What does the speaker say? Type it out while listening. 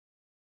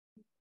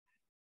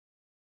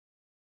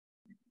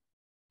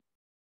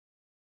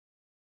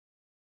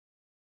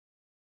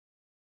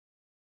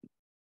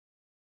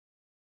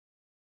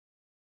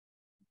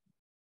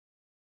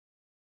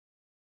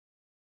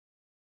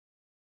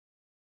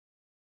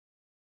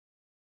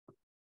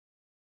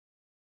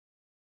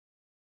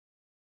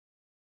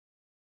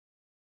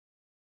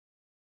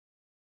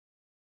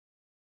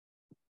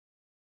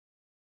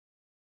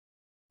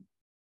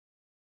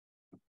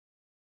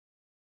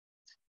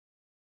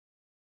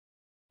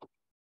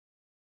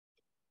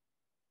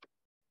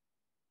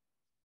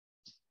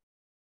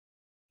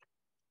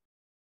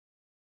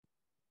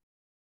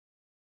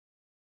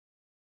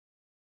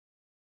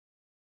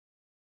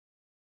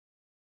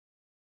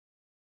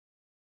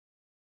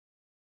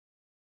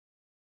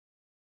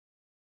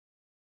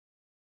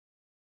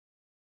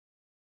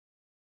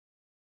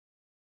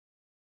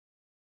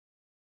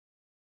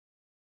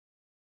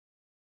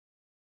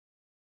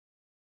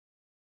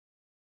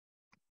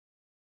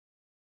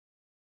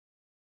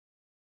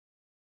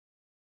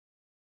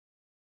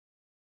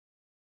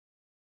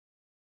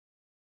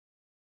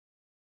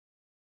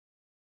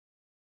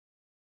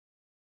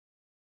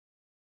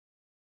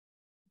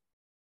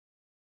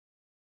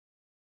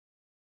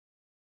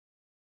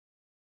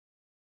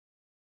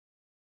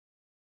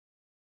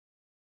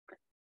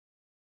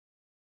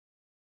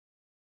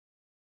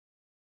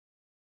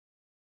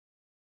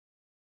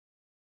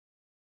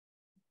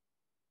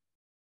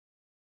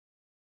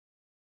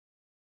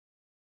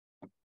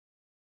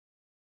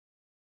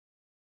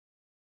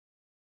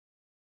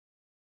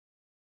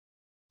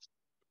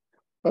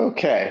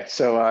Okay,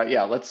 so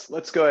yeah,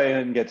 let's go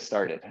ahead and get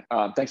started.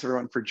 Thanks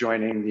everyone for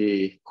joining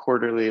the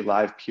quarterly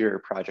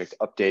Livepeer project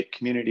update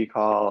community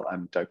call.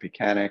 I'm Doug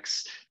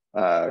Buchanix,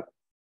 uh,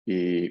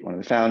 one of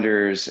the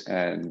founders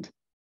and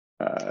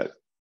uh,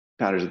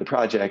 founders of the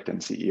project and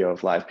CEO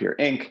of Livepeer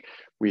Inc.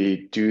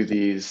 We do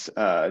these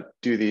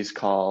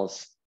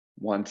calls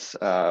once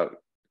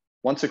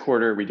once a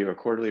quarter. We do a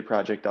quarterly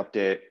project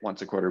update.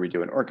 Once a quarter, we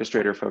do an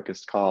orchestrator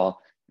focused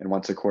call, and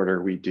once a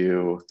quarter, we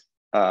do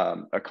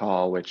a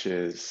call which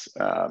is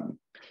kind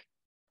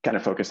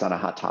of focused on a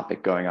hot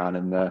topic going on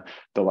in the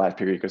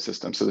Livepeer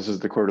ecosystem. So this is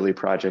the quarterly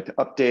project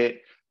update.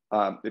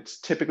 It's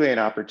typically an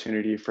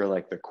opportunity for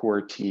like the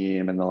core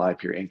team and the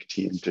Livepeer Inc.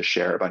 team to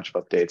share a bunch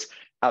of updates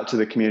out to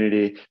the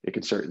community. It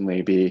can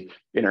certainly be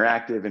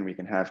interactive and we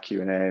can have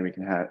Q&A and we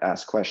can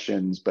ask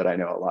questions, but I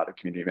know a lot of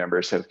community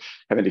members have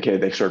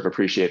indicated they sort of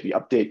appreciate the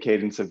update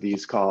cadence of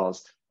these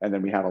calls. And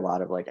then we have a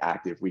lot of like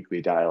active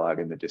weekly dialogue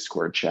in the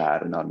Discord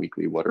chat and on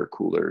weekly water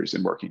coolers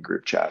and working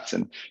group chats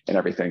and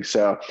everything.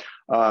 So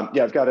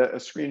yeah, I've got a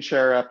screen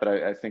share up, but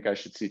I think I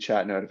should see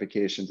chat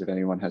notifications if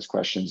anyone has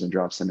questions and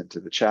drops them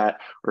into the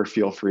chat, or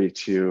feel free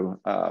to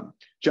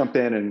jump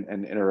in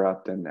and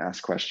interrupt and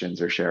ask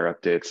questions or share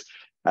updates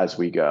as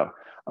we go.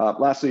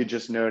 Lastly,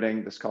 just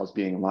noting this call is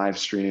being live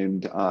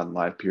streamed on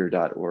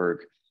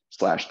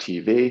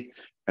livepeer.org/TV,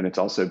 and it's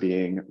also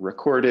being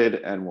recorded,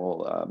 and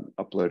we'll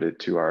upload it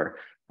to our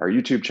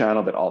YouTube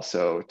channel, but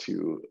also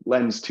to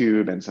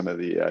LensTube and some of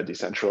the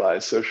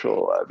decentralized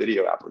social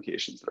video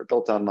applications that are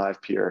built on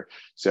Livepeer.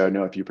 So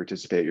know if you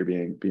participate, you're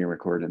being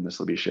recorded, and this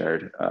will be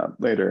shared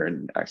later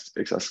and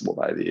accessible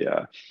by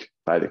the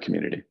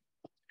community.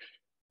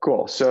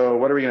 Cool. So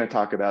what are we going to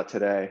talk about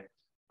today?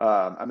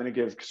 I'm going to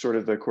give sort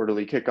of the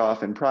quarterly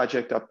kickoff and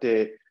project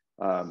update.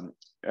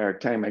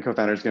 Eric Tang, my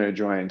co-founder, is going to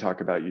join and talk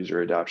about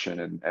user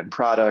adoption and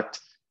product.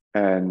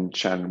 And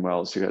Shannon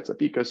Wells, who heads up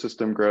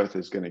ecosystem growth,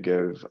 is going to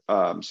give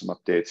some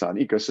updates on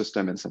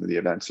ecosystem and some of the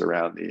events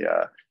around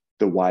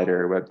the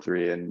wider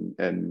Web3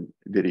 and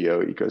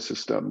video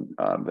ecosystem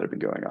that have been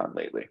going on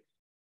lately.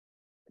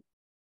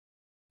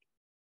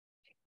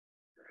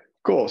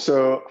 Cool.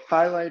 So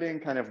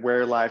highlighting kind of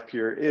where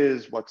Livepeer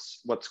is,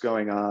 what's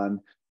going on.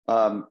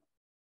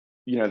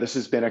 This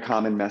has been a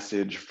common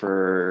message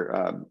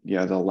for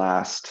the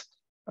last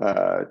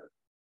 9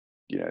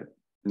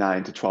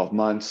 to 12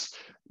 months.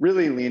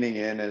 Really leaning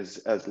in as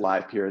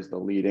Livepeer as the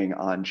leading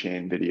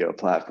on-chain video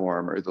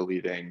platform, or the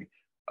leading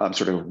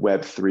sort of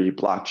Web3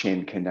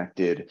 blockchain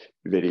connected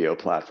video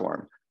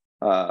platform.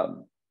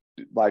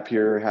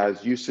 Livepeer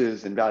has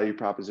uses and value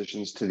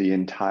propositions to the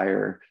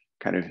entire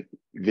kind of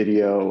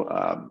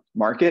video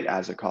market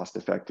as a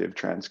cost-effective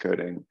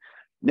transcoding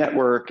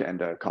network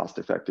and a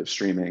cost-effective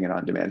streaming and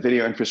on-demand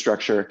video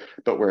infrastructure.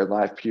 But where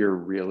Livepeer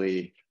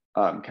really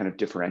kind of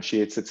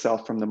differentiates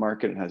itself from the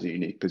market and has a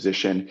unique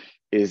position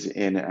is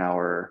in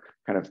our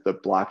kind of the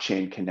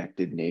blockchain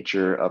connected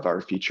nature of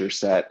our feature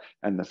set,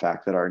 and the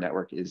fact that our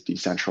network is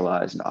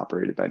decentralized and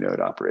operated by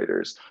node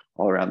operators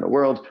all around the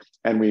world.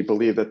 And we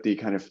believe that the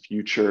kind of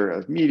future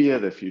of media,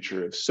 the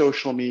future of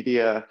social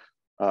media,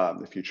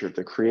 the future of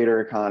the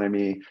creator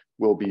economy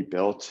will be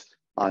built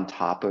on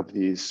top of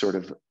these sort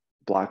of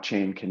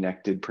blockchain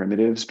connected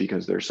primitives,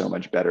 because they're so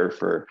much better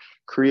for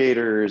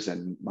creators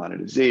and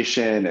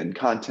monetization and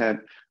content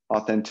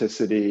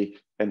authenticity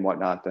and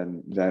whatnot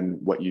than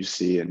what you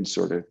see in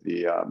sort of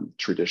the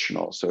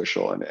traditional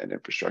social and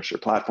infrastructure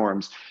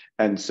platforms.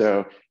 And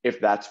so if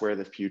that's where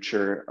the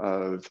future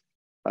of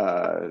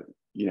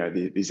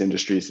these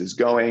industries is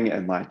going,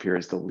 and Livepeer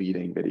is the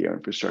leading video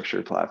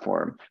infrastructure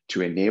platform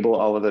to enable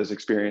all of those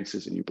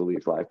experiences, and you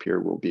believe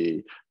Livepeer will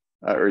be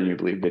or you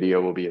believe video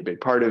will be a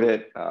big part of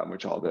it,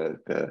 which all the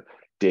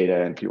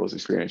data and people's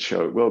experience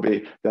show it will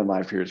be, then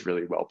Livepeer is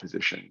really well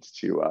positioned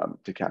to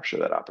capture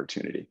that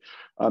opportunity.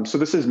 So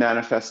this is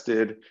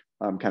manifested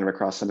kind of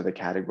across some of the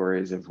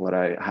categories of what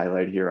I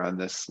highlight here on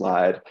this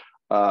slide.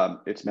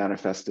 It's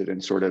manifested in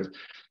sort of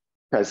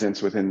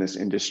presence within this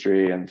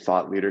industry and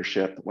thought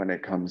leadership when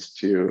it comes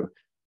to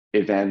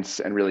events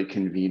and really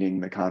convening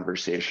the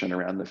conversation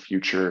around the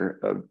future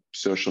of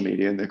social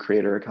media and the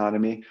creator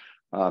economy.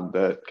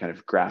 The kind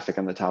of graphic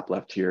on the top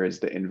left here is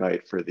the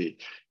invite for the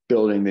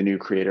Building the New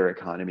Creator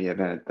Economy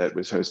event that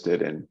was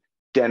hosted in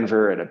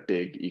Denver at a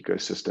big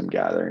ecosystem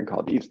gathering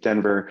called ETH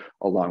Denver,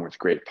 along with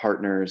great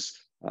partners,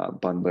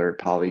 Bundler,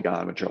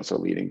 Polygon, which are also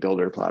leading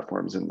builder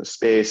platforms in the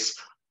space.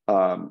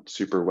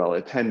 Super well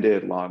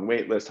attended, long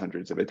wait list,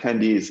 hundreds of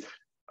attendees,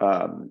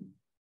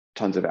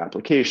 tons of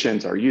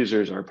applications, our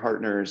users, our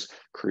partners,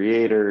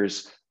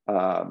 creators,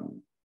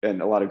 and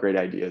a lot of great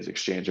ideas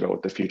exchanged about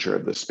what the future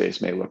of this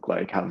space may look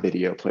like, how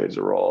video plays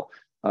a role,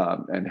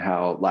 and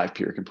how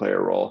Livepeer can play a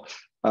role.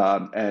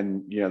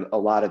 And a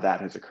lot of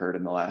that has occurred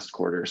in the last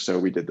quarter. So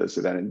we did this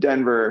event in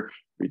Denver.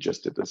 We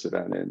just did this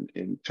event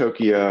in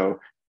Tokyo.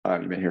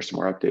 You may hear some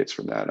more updates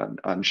from that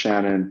on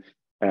Shannon.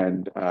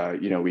 And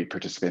we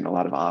participate in a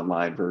lot of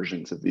online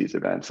versions of these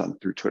events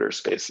through Twitter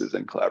Spaces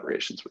and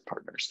collaborations with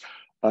partners.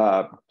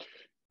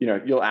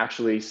 You'll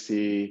actually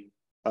see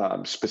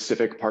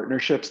specific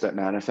partnerships that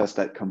manifest,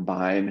 that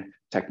combine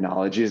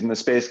technologies in the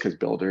space, because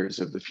builders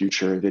of the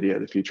future of video,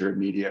 the future of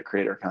media,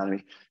 creator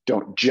economy,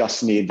 don't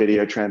just need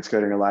video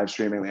transcoding or live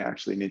streaming. They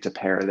actually need to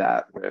pair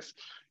that with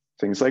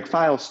things like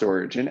file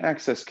storage and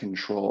access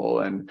control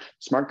and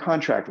smart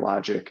contract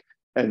logic.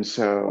 And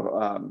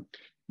so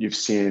you've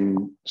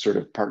seen sort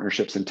of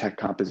partnerships and tech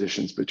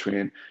compositions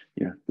between,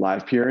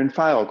 Livepeer and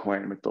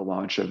Filecoin with the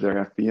launch of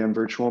their FVM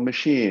virtual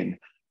machine,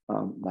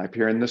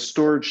 Livepeer and the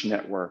storage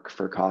network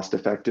for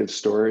cost-effective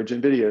storage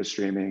and video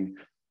streaming,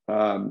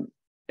 and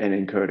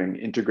encoding,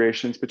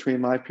 integrations between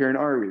Livepeer and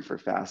Arwi for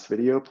fast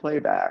video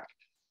playback,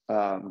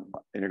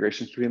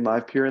 integrations between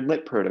Livepeer and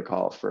Lit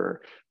protocol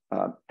for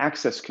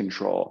access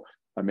control.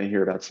 I may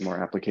hear about some more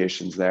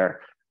applications there.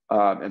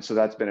 And so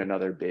that's been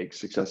another big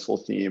successful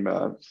theme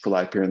for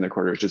Livepeer in the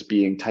quarter, is just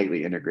being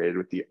tightly integrated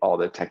with all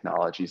the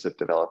technologies that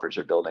developers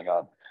are building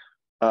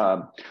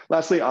on.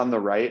 Lastly, on the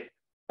right,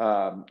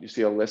 you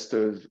see a list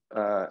of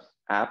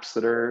apps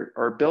that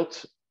are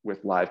built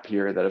with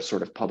Livepeer that have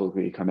sort of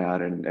publicly come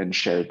out and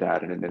shared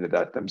that and admitted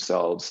that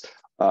themselves.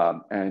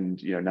 And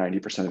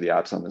 90% of the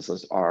apps on this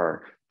list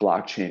are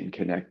blockchain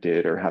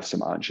connected or have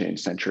some on-chain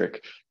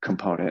centric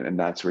component. And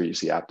that's where you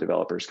see app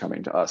developers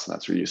coming to us. And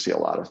that's where you see a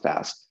lot of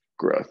fast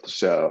growth.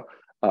 So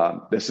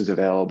this is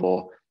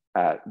available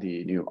at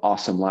the new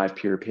awesome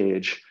Livepeer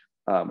page,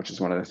 which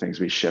is one of the things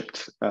we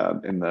shipped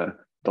in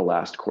the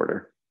last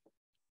quarter.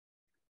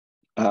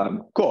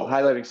 Cool,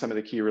 highlighting some of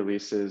the key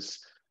releases.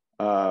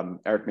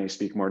 Eric may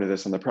speak more to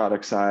this on the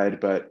product side,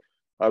 but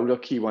a real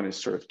key one is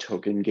sort of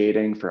token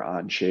gating for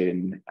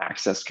on-chain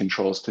access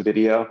controls to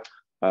video.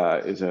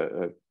 Is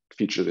a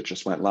feature that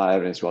just went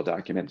live and is well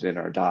documented in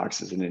our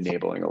docs, is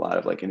enabling a lot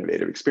of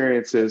innovative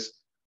experiences.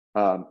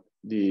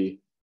 The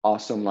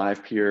awesome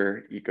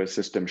Livepeer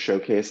ecosystem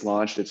showcase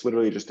launched. It's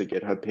literally just a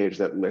GitHub page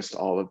that lists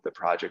all of the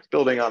projects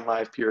building on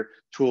Livepeer,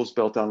 tools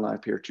built on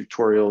Livepeer,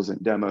 tutorials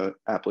and demo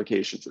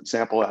applications and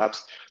sample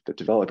apps that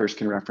developers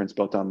can reference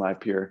built on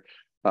Livepeer.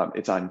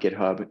 It's on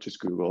GitHub. Just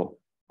Google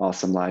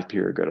awesome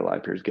Livepeer, go to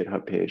Livepeer's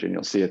GitHub page and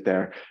you'll see it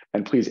there.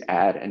 And please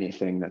add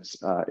anything that's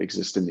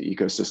exists in the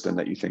ecosystem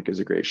that you think is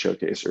a great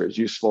showcase or is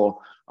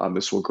useful.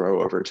 This will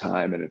grow over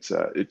time, and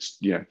it's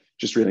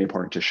just really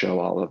important to show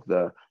all of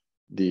the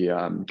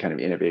kind of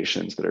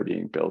innovations that are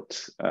being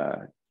built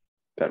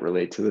that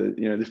relate to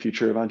the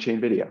future of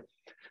on-chain video.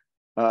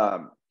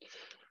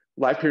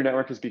 Livepeer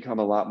network has become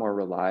a lot more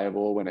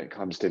reliable when it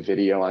comes to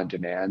video on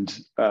demand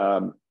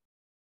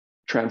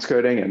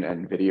transcoding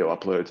and video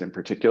uploads in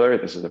particular.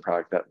 This is a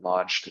product that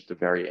launched at the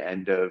very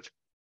end of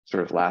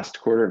sort of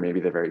last quarter, maybe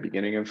the very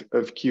beginning of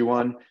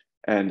Q1.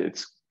 And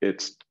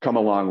it's come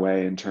a long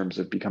way in terms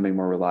of becoming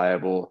more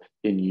reliable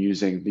in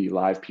using the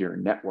Livepeer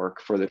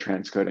network for the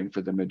transcoding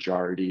for the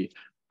majority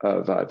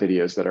of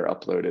videos that are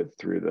uploaded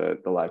through the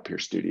Livepeer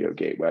Studio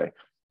gateway.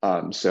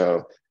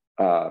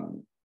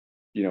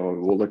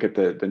 We'll look at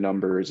the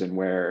numbers and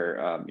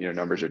where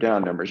numbers are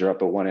down, numbers are up,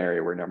 but one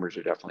area where numbers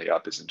are definitely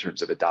up is in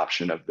terms of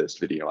adoption of this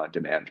video on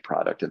demand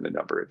product and the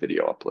number of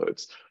video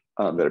uploads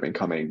that have been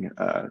coming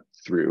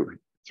through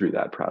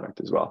that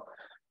product as well.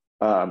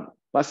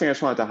 Last thing I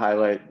just wanted to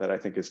highlight that I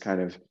think is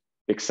kind of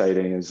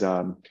exciting is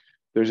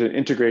there's an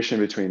integration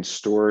between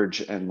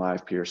storage and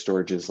Livepeer.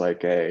 Storage is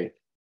like a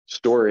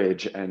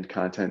storage and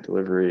content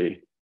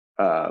delivery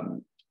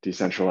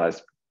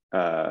decentralized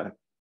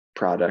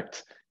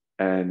product,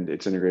 and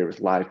it's integrated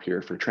with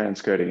Livepeer for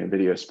transcoding and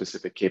video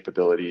specific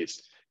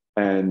capabilities.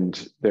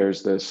 And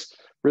there's this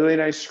really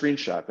nice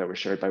screenshot that was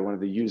shared by one of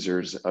the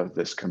users of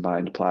this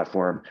combined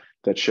platform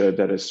that showed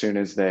that as soon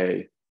as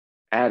they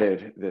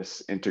added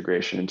this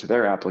integration into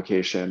their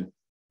application,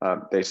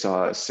 they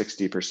saw a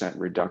 60%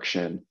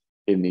 reduction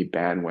in the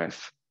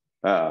bandwidth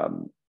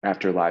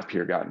after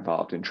Livepeer got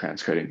involved in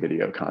transcoding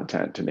video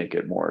content to make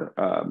it more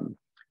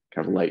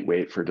kind of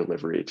lightweight for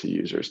delivery to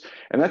users.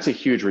 And that's a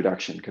huge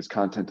reduction because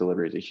content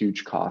delivery is a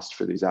huge cost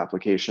for these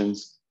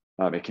applications.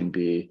 It can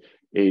be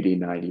 80,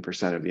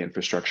 90% of the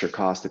infrastructure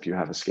cost if you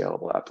have a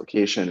scalable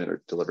application and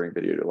are delivering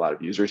video to a lot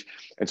of users.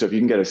 And so if you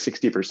can get a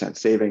 60%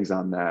 savings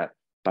on that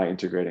by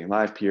integrating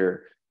Livepeer,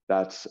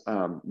 that's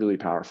really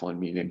powerful and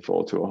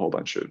meaningful to a whole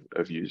bunch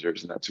of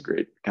users. And that's a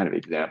great kind of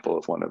example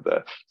of one of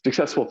the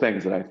successful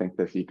things that I think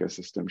this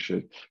ecosystem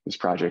this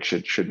project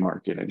should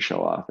market and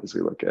show off as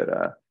we look at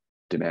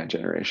demand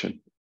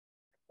generation.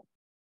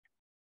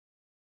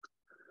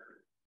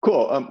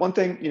 Cool. One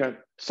thing,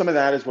 some of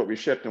that is what we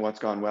shipped and what's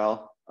gone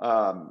well.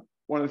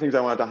 One of the things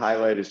I wanted to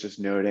highlight is just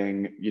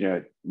noting,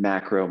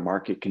 macro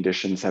market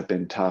conditions have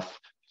been tough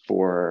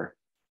for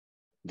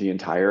the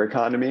entire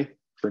economy,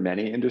 for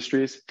many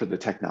industries, for the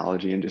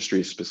technology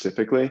industry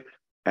specifically,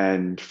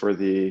 and for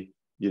the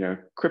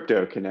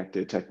crypto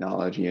connected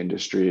technology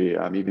industry,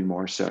 even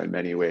more so in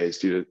many ways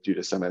due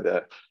to some of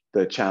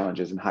the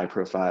challenges and high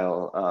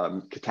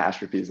profile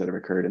catastrophes that have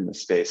occurred in the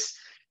space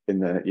in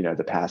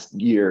the past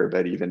year,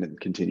 but even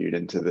continued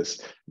into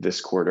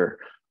this quarter.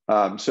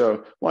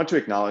 So want to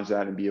acknowledge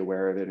that and be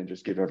aware of it and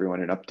just give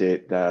everyone an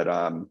update that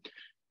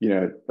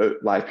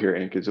Livepeer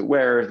Inc. is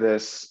aware of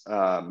this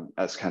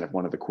as kind of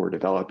one of the core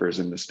developers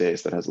in the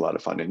space that has a lot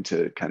of funding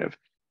to kind of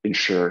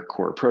ensure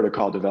core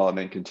protocol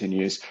development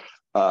continues.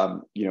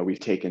 We've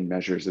taken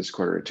measures this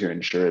quarter to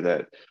ensure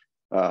that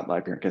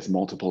Livepeer Inc. has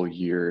multiple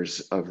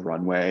years of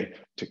runway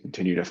to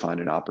continue to fund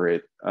and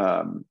operate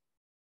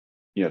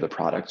the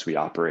products we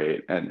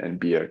operate and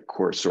be a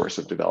core source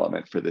of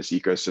development for this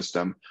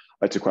ecosystem.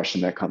 It's a question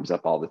that comes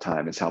up all the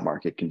time, is how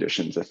market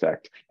conditions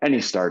affect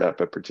any startup,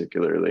 but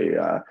particularly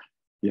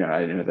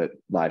I know that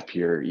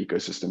Livepeer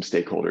ecosystem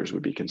stakeholders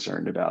would be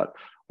concerned about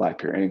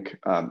Livepeer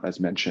Inc. As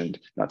mentioned,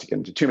 not to get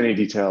into too many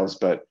details,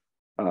 but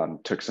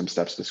took some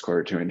steps this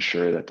quarter to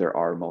ensure that there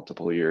are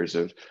multiple years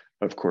of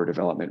core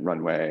development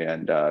runway,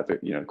 and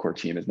the core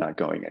team is not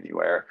going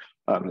anywhere.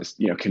 Is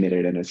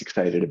committed and as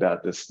excited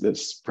about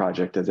this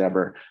project as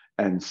ever.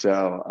 And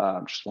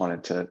so just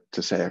wanted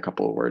to say a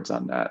couple of words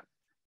on that.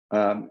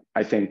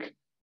 I think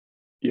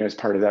as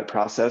part of that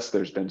process,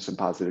 there's been some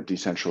positive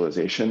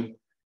decentralization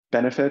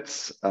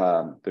benefits.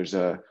 There's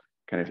a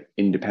kind of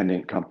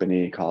independent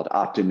company called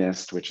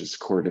Optimist, which is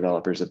core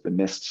developers of the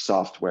Mist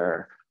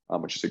software,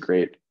 which is a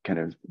great kind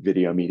of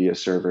video media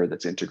server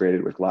that's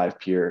integrated with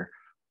Livepeer,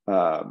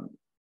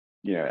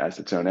 as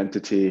its own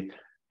entity.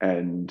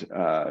 And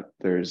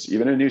there's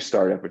even a new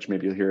startup, which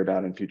maybe you'll hear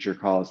about in future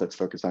calls, that's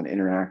focused on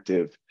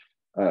interactive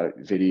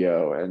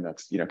video, and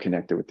that's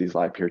connected with these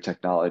Livepeer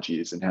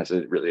technologies and has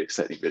a really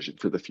exciting vision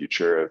for the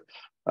future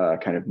of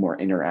kind of more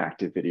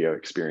interactive video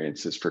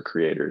experiences for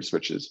creators,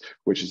 which is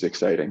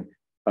exciting.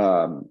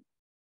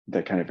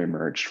 That kind of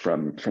emerged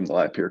from the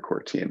Livepeer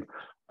core team.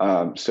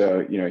 So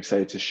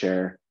excited to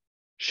share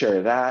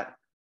that.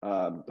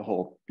 The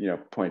whole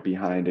point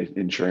behind it,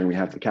 ensuring we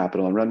have the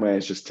capital and runway,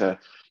 is just to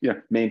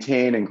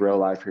maintain and grow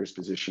Livepeer's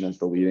position as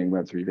the leading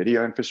Web3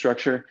 video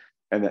infrastructure,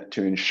 and that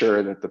to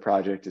ensure that the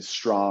project is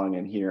strong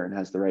and here and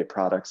has the right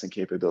products and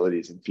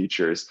capabilities and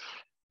features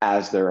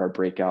as there are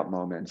breakout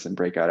moments and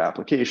breakout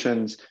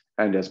applications,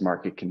 and as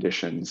market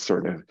conditions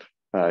sort of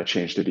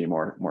change to be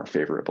more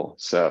favorable.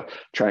 So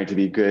trying to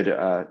be good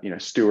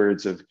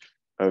stewards of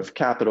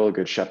capital,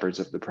 good shepherds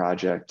of the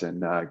project,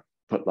 and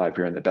put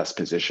Livepeer in the best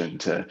position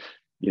to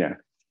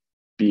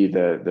be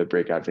the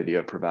breakout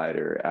video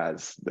provider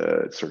as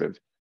the sort of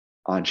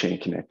on-chain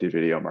connected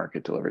video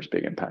market delivers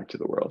big impact to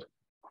the world.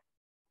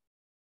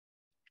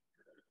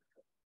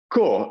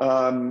 Cool.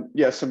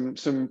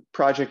 Some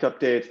project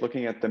updates,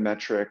 looking at the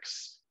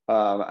metrics.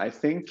 I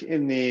think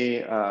in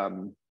the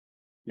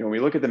when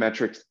we look at the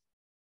metrics,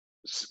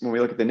 when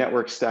we look at the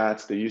network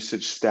stats, the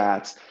usage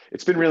stats,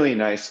 it's been really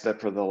nice that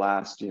for the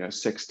last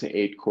 6 to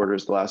 8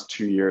 quarters, the last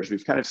 2 years,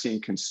 we've kind of seen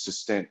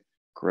consistent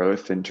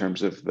growth in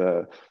terms of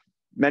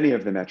many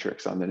of the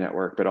metrics on the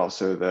network, but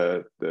also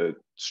the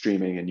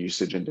streaming and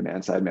usage and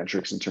demand side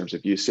metrics in terms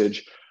of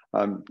usage.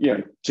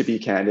 To be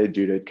candid,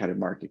 due to kind of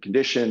market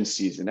conditions,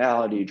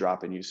 seasonality,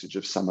 drop in usage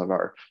of some of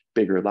our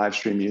bigger live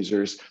stream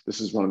users,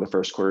 this is one of the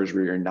first quarters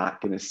where you're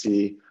not going to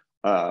see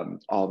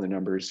all the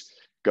numbers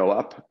go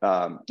up.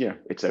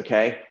 It's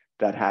okay.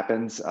 That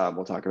happens.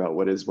 We'll talk about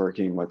what is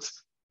working,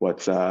 what's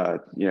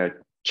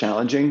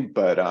challenging,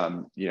 but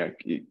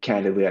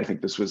candidly, I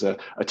think this was a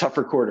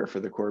tougher quarter for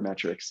the core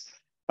metrics.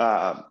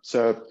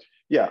 So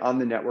on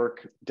the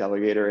network,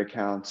 delegator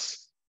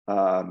accounts,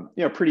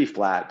 pretty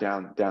flat,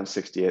 down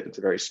 68. It's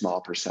a very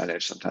small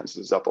percentage. Sometimes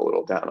it's up a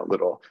little, down a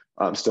little.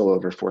 Still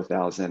over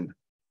 4,000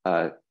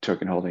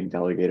 token holding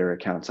delegator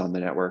accounts on the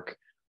network.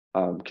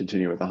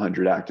 Continue with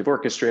 100 active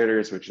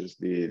orchestrators, which is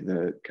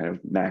the kind of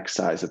max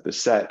size of the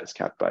set, is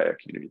capped by a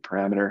community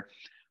parameter.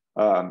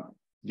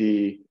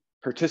 The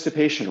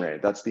participation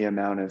rate, that's the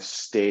amount of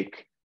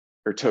stake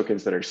or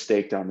tokens that are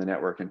staked on the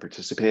network and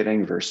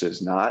participating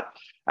versus not,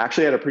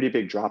 actually had a pretty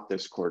big drop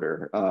this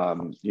quarter.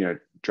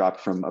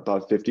 Dropped from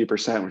above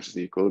 50%, which is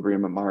the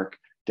equilibrium mark,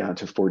 down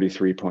to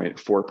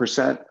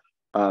 43.4%.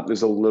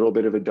 There's a little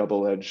bit of a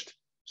double-edged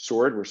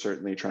sword. We're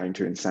certainly trying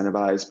to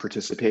incentivize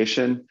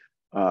participation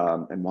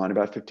and want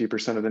about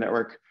 50% of the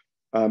network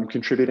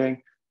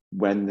contributing.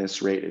 When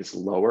this rate is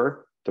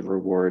lower, the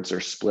rewards are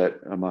split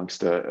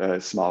amongst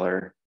a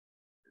smaller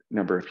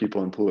number of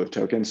people in pool of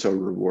tokens. So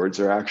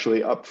rewards are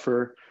actually up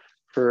for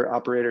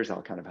operators.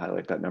 I'll kind of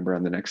highlight that number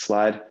on the next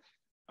slide.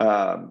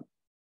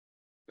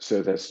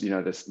 So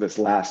this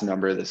last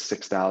number, this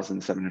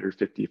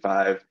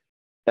 6,755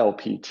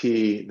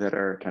 LPT that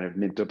are kind of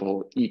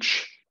mintable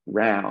each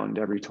round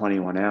every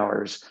 21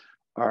 hours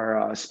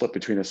are split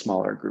between a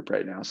smaller group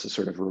right now. So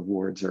sort of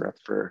rewards are up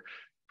for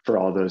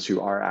all those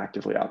who are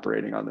actively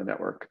operating on the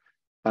network.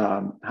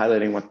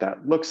 Highlighting what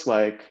that looks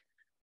like,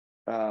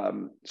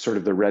 sort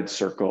of the red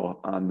circle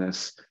on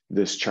this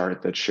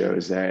chart that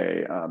shows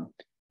a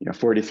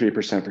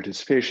 43%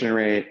 participation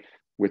rate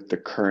with the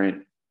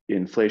current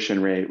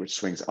inflation rate, which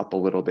swings up a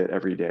little bit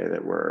every day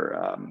that we're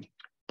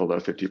below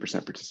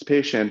 50%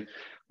 participation,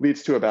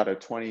 leads to about a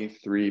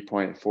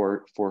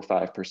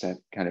 23.45%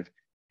 kind of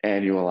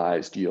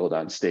annualized yield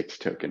on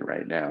staked token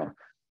right now,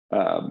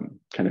 kind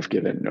of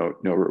given no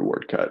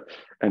reward cut.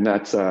 And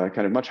that's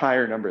kind of much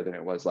higher number than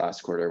it was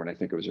last quarter, when I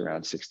think it was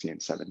around 16,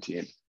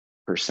 17.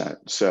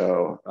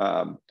 So,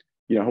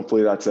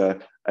 hopefully that's a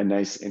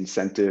nice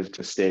incentive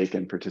to stake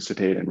and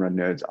participate and run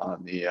nodes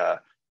on the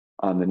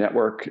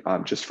network,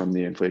 just from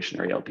the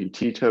inflationary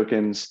LPT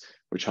tokens,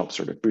 which helps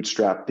sort of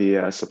bootstrap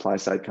the supply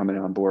side coming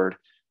on board.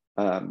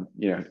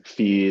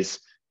 Fees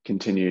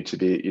continue to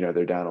be,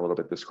 they're down a little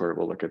bit this quarter.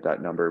 We'll look at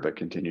that number, but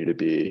continue to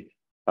be,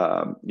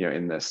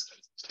 in this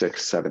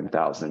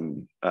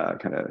 6,000-7,000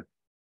 kind of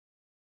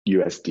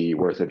USD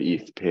worth of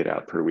ETH paid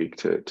out per week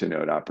to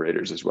node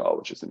operators as well,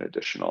 which is an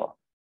additional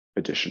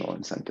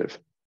incentive.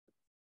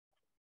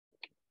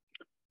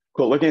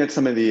 Cool. Looking at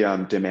some of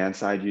the demand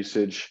side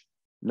usage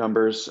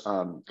numbers,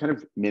 kind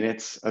of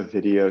minutes of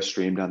video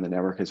streamed on the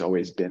network has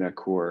always been a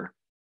core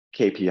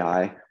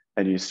KPI.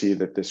 And you see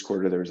that this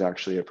quarter, there was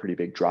actually a pretty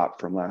big drop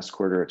from last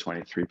quarter, a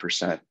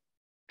 23%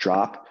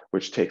 drop,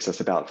 which takes us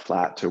about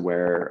flat to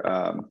where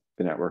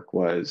the network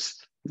was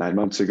 9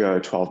 months ago,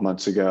 12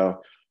 months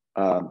ago.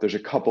 There's a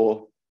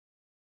couple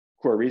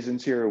core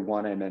reasons here.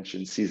 One, I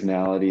mentioned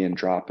seasonality and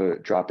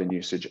drop in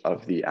usage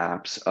of the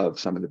apps of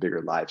some of the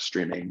bigger live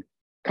streaming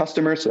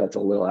customers. So that's a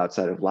little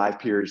outside of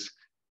Livepeer's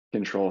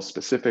control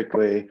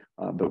specifically,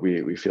 but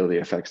we feel the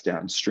effects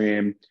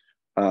downstream.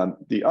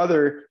 The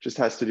other just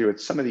has to do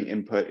with some of the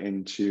input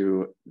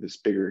into this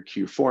bigger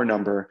Q4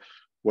 number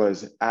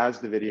was as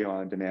the video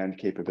on demand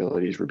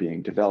capabilities were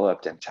being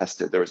developed and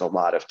tested, there was a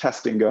lot of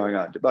testing going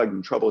on,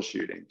 debugging,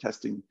 troubleshooting,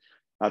 testing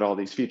out all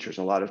these features,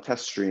 a lot of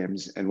test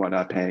streams and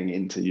whatnot paying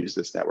in to use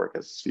this network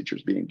as this feature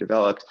is being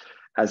developed.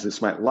 As this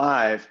went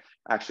live,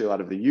 actually a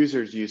lot of the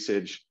users'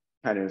 usage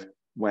kind of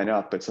went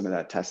up, but some of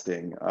that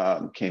testing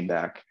came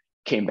back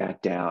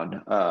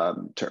down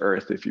to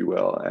earth, if you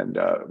will, and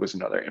was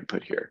another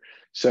input here.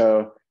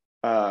 So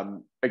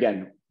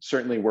again,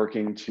 certainly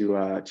working to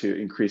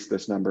increase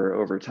this number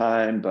over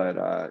time, but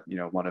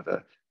one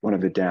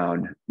of the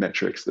down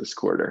metrics this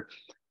quarter.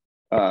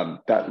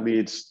 That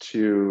leads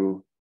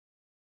to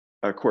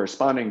a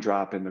corresponding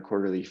drop in the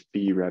quarterly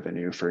fee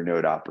revenue for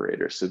node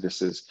operators. So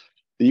this is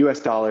the US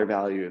dollar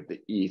value of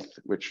the ETH,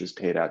 which is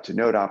paid out to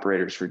node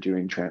operators for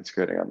doing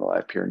transcoding on the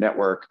Livepeer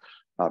network.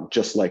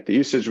 Just like the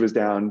usage was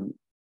down,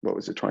 what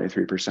was it,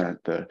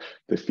 23%,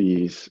 the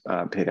fees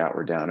paid out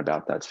were down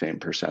about that same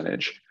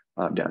percentage,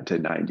 down to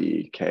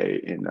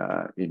 90K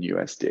in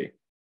USD.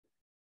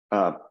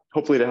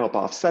 Hopefully to help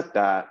offset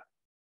that,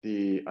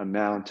 the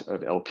amount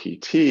of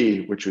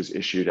LPT, which was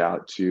issued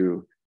out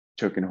to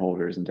token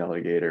holders and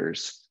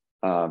delegators,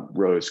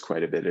 rose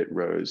quite a bit. It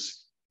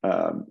rose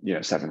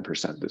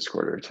 7% this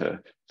quarter to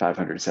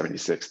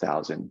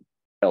 576,000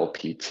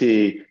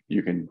 LPT.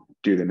 You can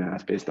do the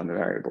math based on the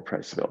variable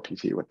price of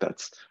LPT, what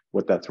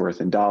that's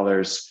worth in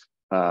dollars.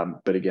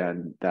 But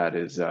again, that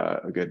is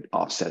a good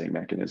offsetting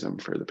mechanism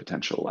for the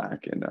potential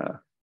lack in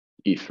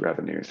ETH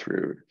revenue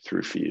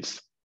through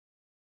fees.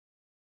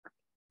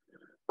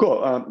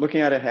 Cool.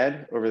 Looking at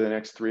ahead over the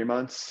next 3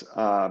 months,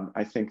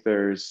 I think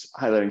there's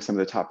highlighting some of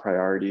the top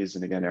priorities.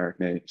 And again, Eric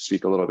may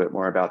speak a little bit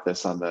more about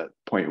this on the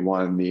point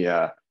one,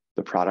 the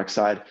product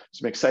side.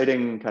 Some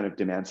exciting kind of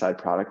demand side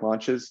product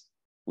launches.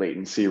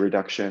 Latency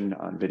reduction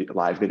on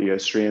live video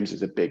streams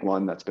is a big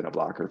one. That's been a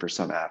blocker for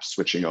some apps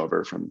switching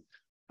over from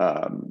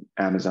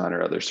Amazon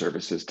or other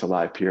services to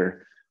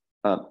Livepeer.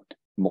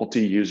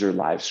 Multi-user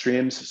live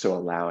streams, so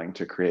allowing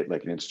to create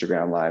like an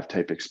Instagram live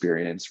type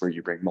experience where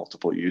you bring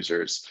multiple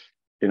users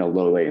in a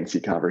low latency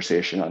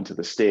conversation onto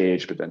the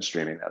stage, but then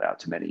streaming that out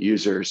to many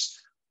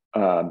users.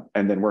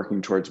 And then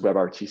working towards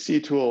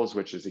WebRTC tools,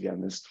 which is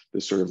again, this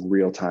sort of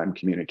real-time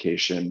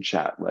communication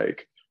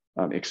chat-like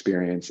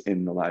experience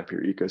in the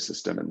Livepeer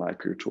ecosystem and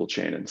Livepeer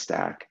toolchain and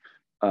stack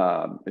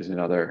is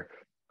another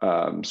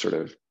sort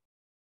of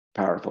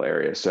powerful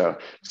area. So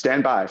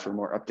stand by for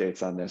more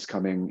updates on this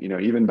coming,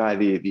 even by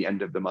the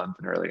end of the month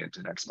and early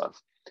into next month.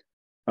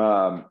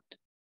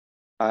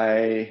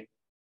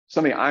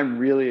 Something I'm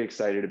really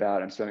excited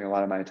about, I'm spending a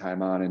lot of my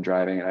time on and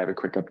driving, and I have a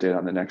quick update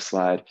on the next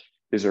slide,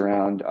 is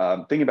around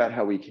thinking about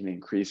how we can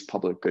increase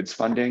public goods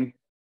funding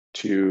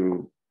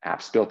to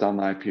apps built on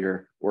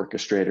Livepeer,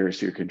 orchestrators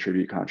who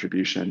contribute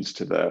contributions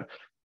to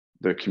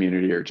the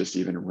community or just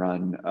even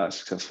run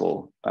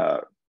successful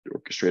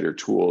orchestrator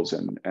tools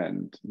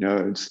and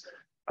nodes,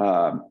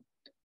 and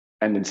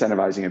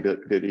incentivizing a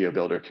video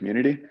builder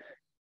community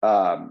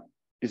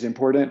is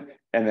important.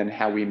 And then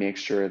how we make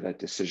sure that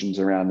decisions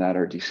around that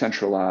are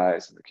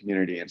decentralized and the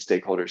community and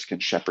stakeholders can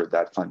shepherd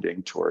that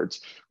funding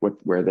towards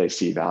where they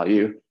see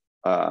value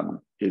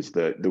is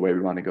the way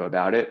we want to go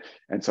about it.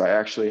 And so I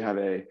actually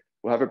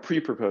we'll have a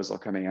pre-proposal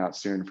coming out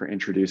soon for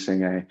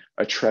introducing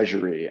a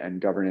treasury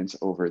and governance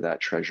over that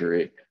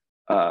treasury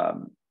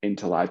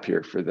into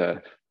Livepeer for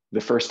the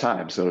first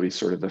time. So it'll be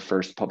sort of the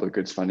first public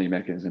goods funding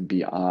mechanism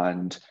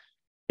beyond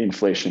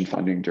inflation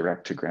funding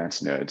direct to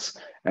grants nodes.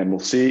 And we'll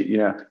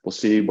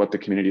see what the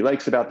community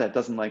likes about that,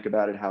 doesn't like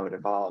about it, how it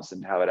evolves,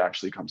 and how it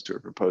actually comes to a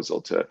proposal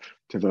to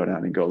vote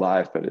on and go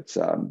live. But it's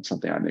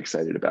something I'm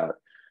excited about.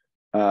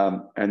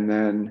 And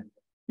then,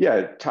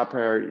 top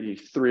priority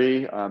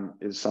 3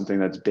 is something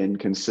that's been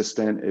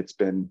consistent. It's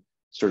been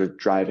sort of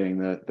driving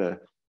the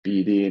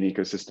BD and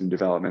ecosystem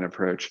development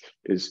approach,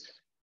 is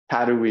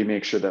how do we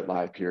make sure that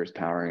Livepeer is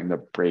powering the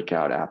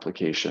breakout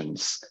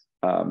applications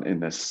in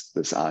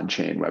this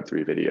on-chain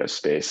Web3 video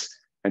space,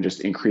 and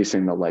just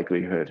increasing the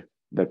likelihood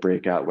that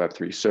breakout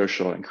Web3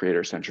 social and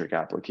creator-centric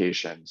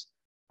applications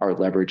are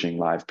leveraging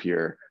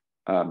Livepeer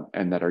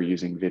and that are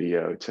using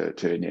video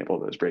to enable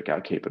those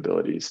breakout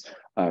capabilities.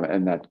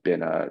 And that's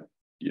been a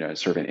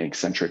sort of an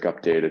ink-centric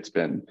update. It's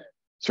been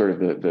sort of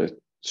the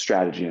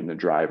strategy and the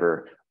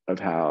driver of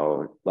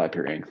how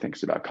Livepeer Inc.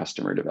 thinks about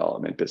customer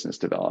development, business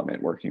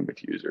development, working with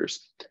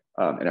users,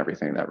 and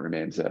everything that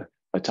remains a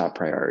top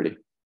priority.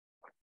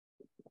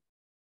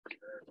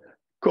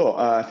 Cool.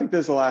 I think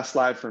this is the last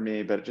slide for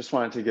me, but just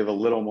wanted to give a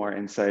little more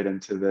insight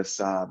into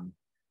this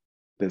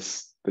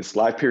this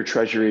Livepeer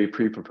treasury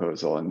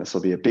pre-proposal, and this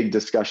will be a big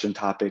discussion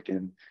topic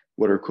in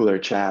water cooler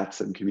chats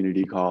and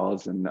community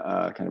calls and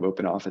kind of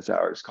open office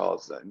hours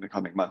calls in the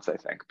coming months, I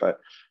think. But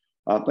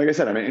like I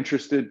said, I'm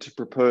interested to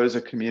propose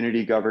a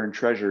community governed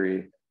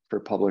treasury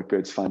for public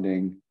goods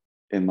funding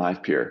in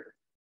Livepeer.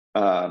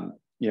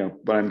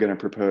 What I'm going to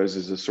propose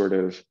is a sort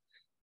of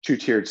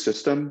two-tiered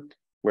system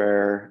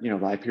where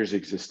Livepeer's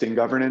existing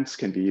governance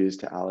can be used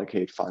to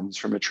allocate funds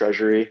from a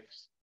treasury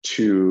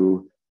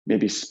to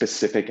maybe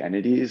specific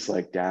entities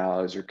like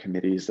DAOs or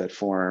committees that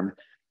form,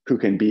 who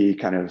can be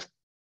kind of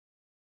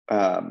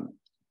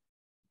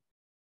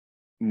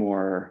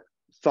more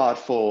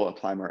thoughtful,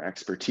 apply more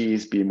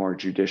expertise, be more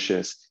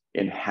judicious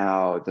in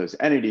how those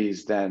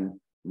entities then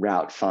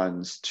route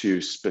funds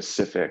to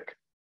specific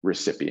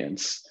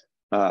recipients.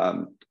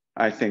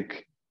 I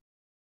think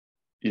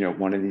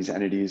one of these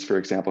entities, for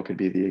example, could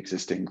be the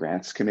existing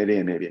grants committee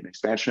and maybe an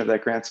expansion of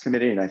that grants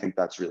committee. And I think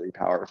that's really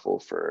powerful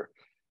for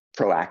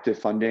proactive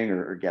funding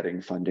or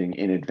getting funding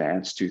in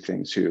advance to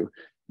things who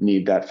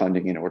need that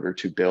funding in order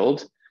to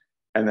build.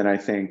 And then I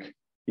think,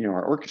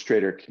 our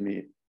orchestrator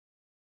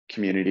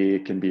community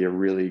can be a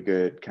really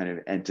good kind of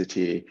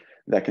entity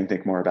that can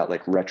think more about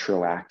like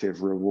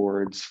retroactive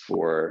rewards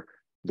for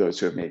those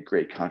who have made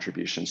great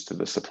contributions to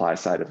the supply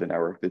side of the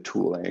network, the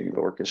tooling,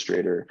 the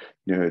orchestrator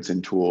nodes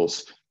and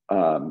tools,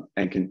 and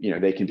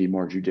they can be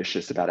more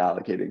judicious about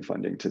allocating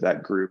funding to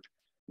that group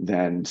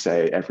than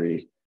say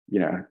every,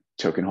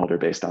 token holder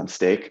based on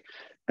stake.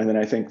 And then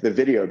I think the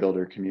video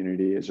builder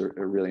community is a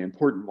really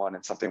important one,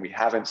 and something we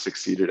haven't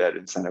succeeded at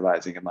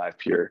incentivizing in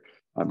Livepeer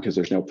because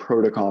there's no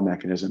protocol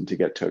mechanism to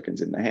get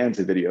tokens in the hands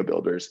of video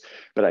builders.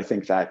 But I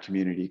think that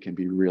community can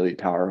be really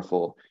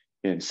powerful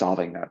in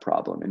solving that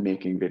problem and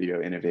making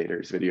video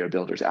innovators, video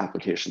builders,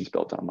 applications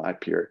built on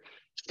Livepeer,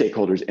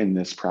 stakeholders in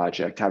this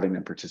project, having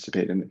them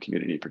participate in the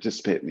community,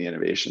 participate in the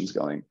innovations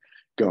going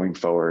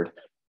forward.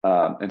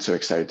 And so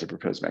excited to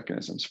propose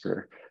mechanisms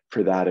for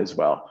that as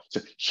well.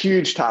 So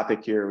huge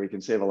topic here. We can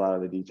save a lot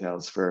of the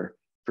details for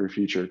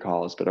future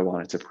calls, but I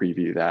wanted to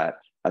preview that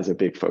as a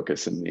big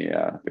focus in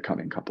the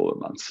coming couple of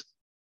months.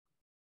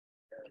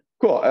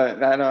 Cool.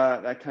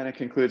 That kind of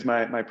concludes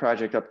my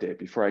project update.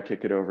 Before I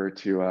kick it over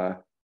to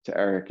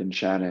Eric and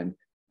Shannon,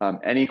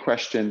 any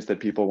questions that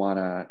people want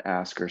to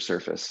ask or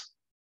surface?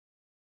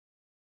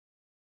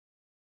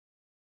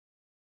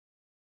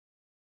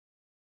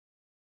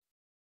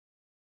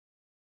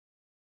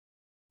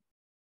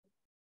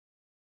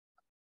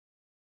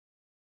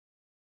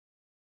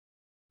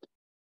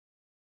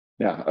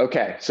 Yeah.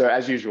 Okay. So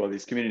as usual,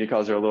 these community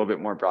calls are a little bit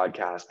more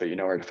broadcast, but you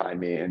know where to find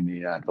me in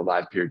the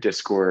Livepeer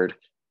Discord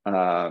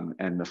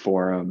and the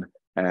forum.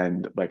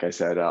 And like I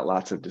said,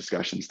 lots of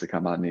discussions to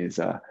come on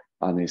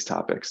these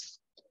topics.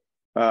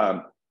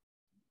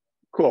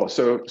 Cool.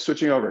 So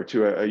switching over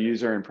to a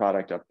user and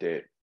product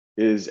update.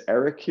 Is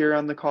Eric here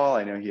on the call?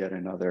 I know he had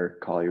another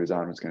call he was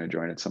on, was going to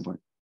join at some point.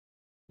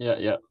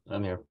 Yeah,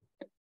 I'm here.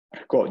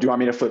 Cool. Do you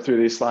want me to flip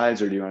through these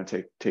slides, or do you want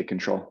to take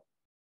control?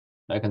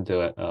 I can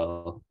do it.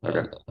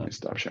 Okay, let me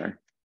stop sharing.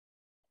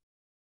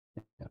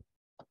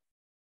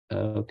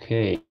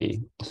 Okay,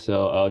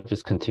 so I'll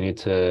just continue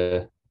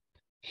to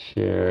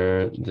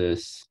share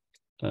this.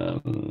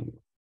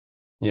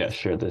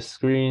 Share this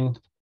screen.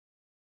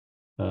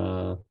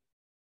 Sorry,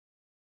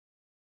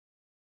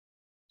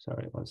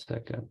 1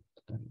 second.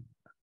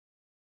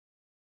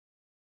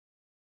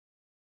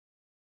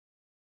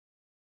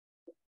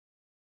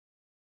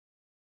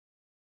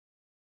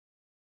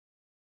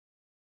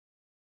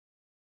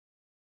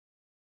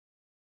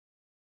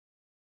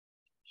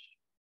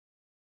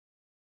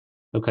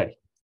 Okay.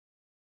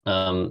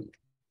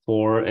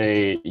 For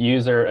a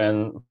user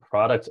and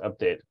product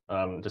update,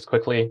 just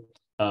quickly,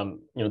 Doug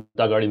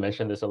already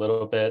mentioned this a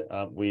little bit.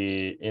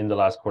 We in the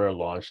last quarter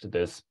launched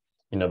this,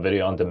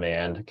 video on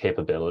demand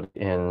capability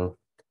in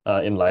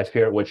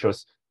Livepeer, which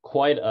was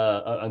quite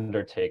a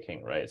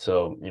undertaking, right?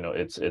 So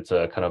it's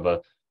a kind of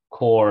a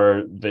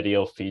core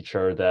video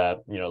feature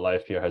that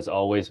Livepeer has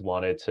always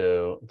wanted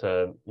to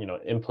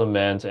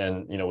implement,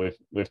 and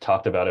we've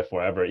talked about it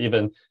forever.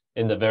 Even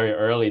in the very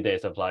early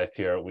days of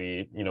Livepeer,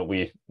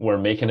 we were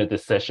making a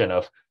decision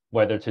of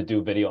whether to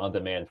do video on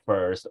demand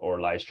first or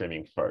live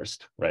streaming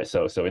first, right?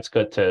 So it's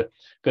good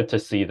to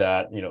see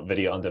that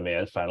video on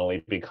demand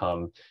finally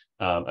become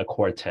a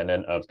core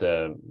tenet of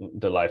the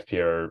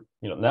Livepeer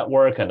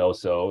network, and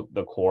also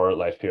the core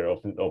Livepeer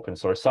open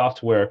source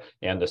software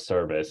and the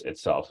service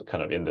itself,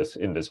 kind of in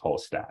this whole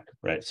stack,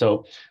 right?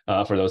 So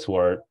for those who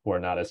are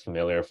not as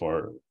familiar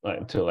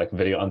to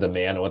video on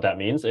demand, what that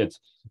means, it's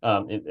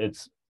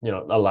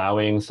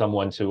allowing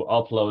someone to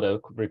upload a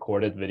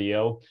recorded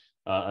video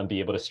and be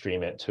able to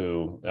stream it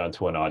to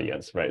an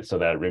audience, right? So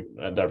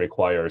that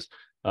requires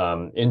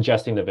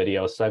ingesting the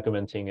video,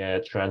 segmenting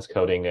it,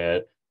 transcoding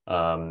it,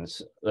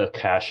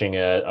 caching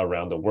it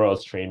around the world,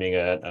 streaming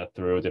it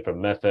through different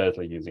methods,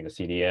 like using a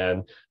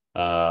CDN,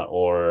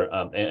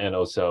 and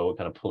also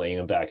kind of playing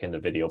them back in the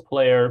video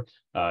player,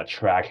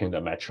 tracking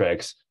the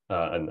metrics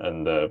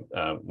and the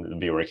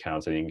viewer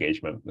counts and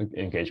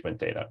engagement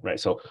data, right?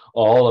 So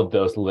all of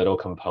those little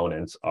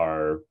components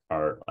are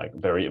like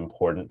very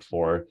important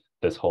for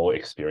this whole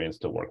experience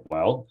to work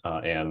well,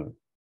 and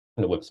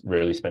we've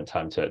really spent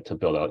time to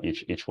build out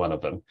each one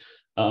of them,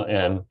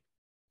 and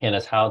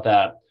as how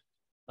that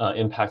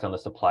impact on the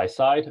supply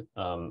side,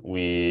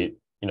 the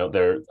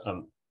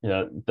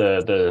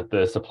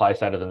supply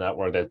side of the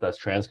network that's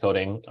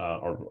transcoding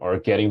or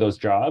getting those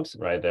jobs,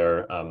 right?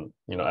 They're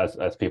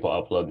as people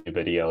upload new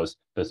videos,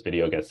 this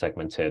video gets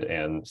segmented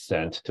and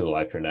sent to the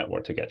Livepeer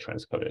network to get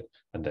transcoded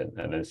and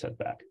then sent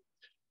back.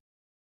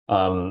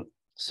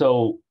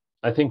 So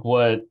I think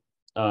what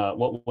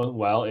went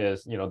well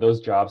is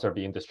those jobs are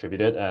being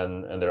distributed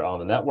and they're on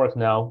the network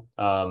now.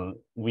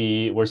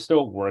 We're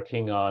still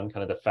working on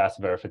kind of the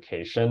fast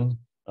verification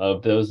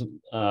of those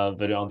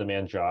video on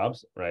demand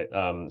jobs, right?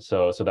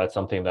 So that's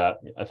something that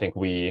I think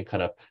we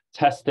kind of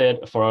tested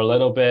for a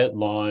little bit,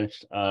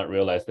 launched,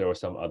 realized there were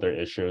some other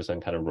issues,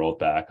 and kind of rolled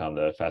back on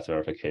the fast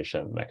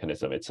verification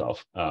mechanism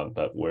itself.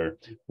 But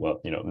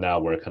now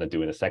we're kind of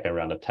doing a second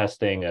round of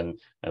testing, and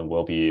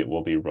we'll be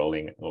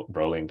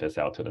rolling this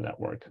out to the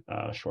network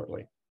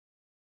shortly.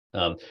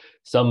 I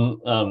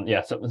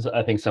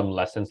think some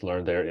lessons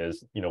learned there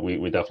is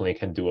we definitely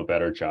can do a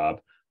better job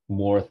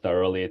more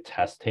thoroughly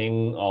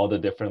testing all the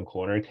different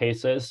corner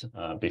cases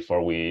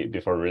before we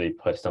really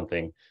put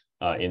something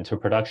into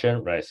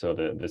production, right? So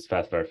this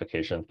fast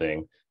verification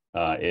thing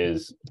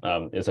is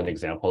an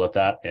example of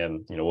that,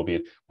 and we'll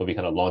be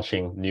kind of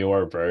launching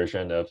newer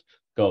version of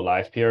Go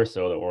Livepeer,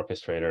 so the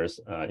orchestrators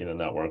in the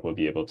network will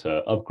be able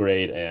to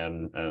upgrade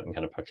and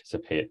kind of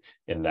participate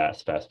in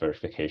that fast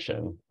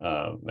verification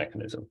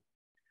mechanism.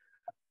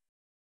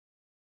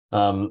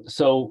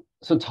 So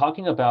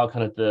talking about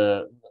kind of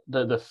the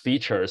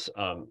features,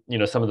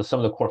 some of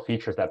the core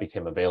features that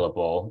became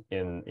available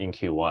in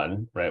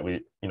Q1, right?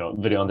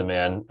 Video on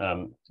demand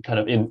kind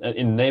of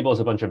enables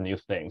a bunch of new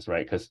things,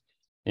 right? Because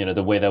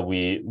the way that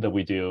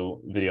we do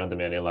video on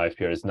demand in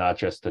Livepeer is not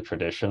just the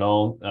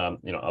traditional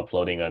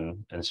uploading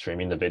and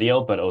streaming the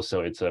video, but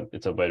also it's a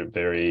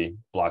very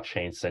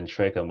blockchain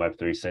centric and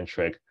Web3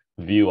 centric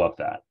view of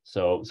that.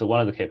 So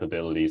one of the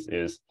capabilities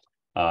is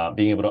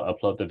being able to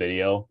upload the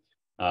video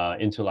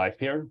into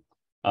Livepeer,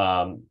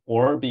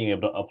 or being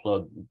able to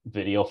upload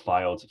video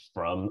files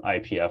from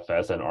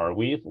IPFS and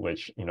Arweave,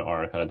 which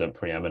are kind of the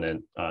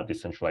preeminent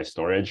decentralized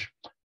storage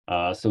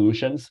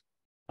solutions,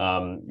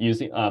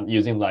 using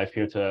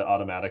Livepeer to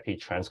automatically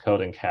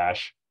transcode and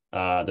cache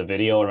the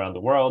video around the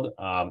world,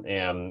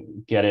 and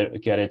get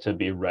it to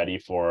be ready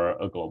for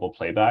a global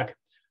playback.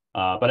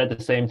 But at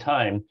the same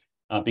time,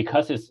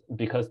 because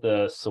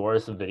the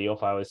source video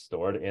file is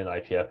stored in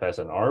IPFS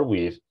and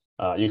Arweave,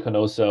 you can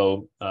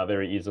also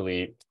very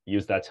easily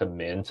use that to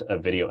mint a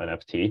video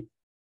NFT.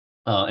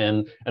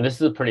 And this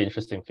is a pretty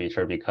interesting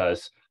feature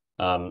because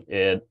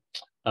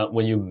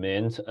when you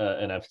mint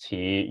an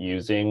NFT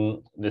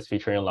using this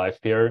feature in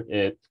Livepeer,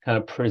 it kind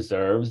of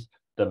preserves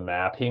the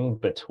mapping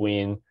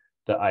between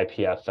the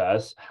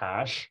IPFS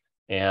hash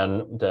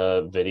and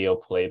the video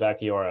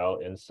playback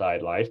URL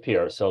inside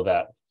Livepeer, so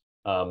that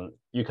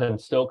you can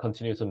still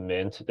continue to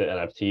mint the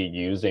NFT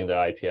using the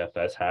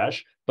IPFS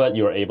hash, but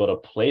you're able to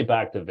play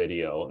back the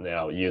video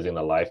now using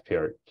the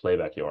Livepeer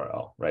playback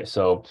URL, right?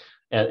 So,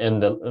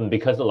 and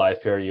because the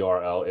Livepeer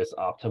URL is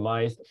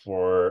optimized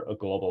for a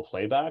global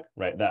playback,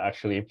 right? That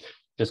actually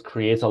just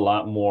creates a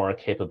lot more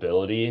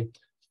capability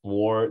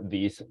for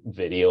these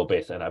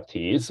video-based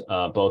NFTs,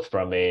 both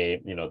from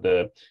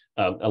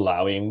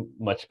allowing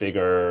much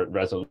bigger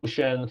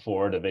resolution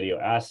for the video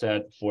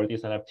asset for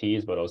these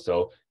NFTs, but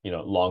also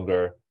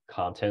longer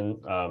content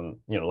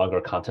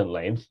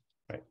length,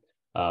 right?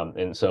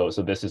 And so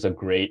this is a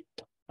great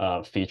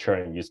feature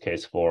and use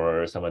case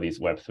for some of these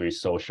Web3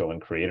 social and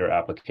creator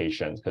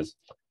applications, because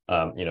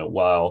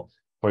while,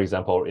 for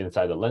example,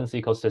 inside the Lens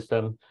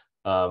ecosystem,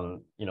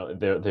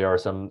 there are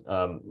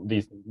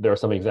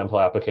some example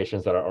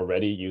applications that are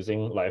already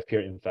using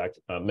Livepeer. In fact,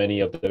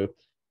 many of the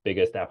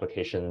biggest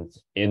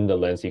applications in the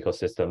Lens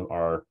ecosystem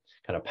are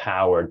kind of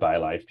powered by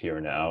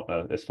Livepeer now,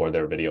 as for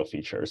their video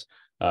features.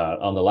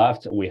 On the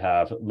left, we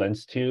have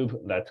LensTube.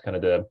 That's kind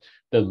of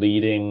the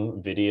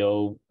leading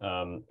video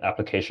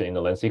application in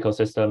the Lens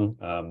ecosystem.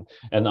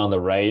 And on the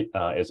right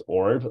is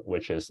Orb,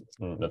 which is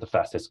the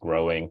fastest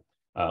growing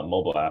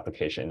mobile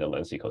application in the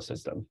Lens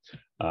ecosystem.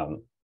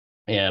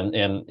 And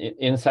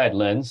inside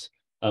Lens,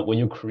 when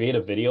you create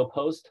a video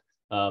post,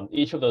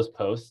 each of those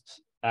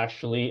posts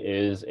actually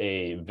is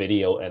a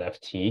video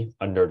NFT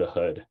under the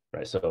hood,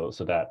 right? So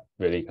that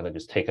really kind of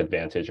just take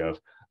advantage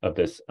of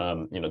this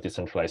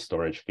decentralized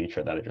storage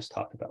feature that I just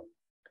talked about.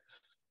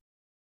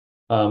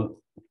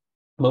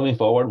 Moving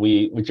forward,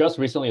 we just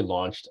recently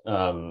launched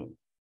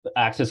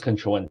access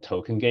control and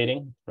token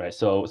gating, right?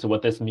 So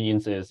what this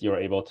means is you're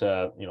able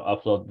to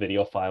upload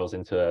video files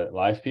into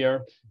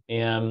Livepeer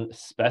and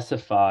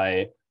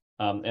specify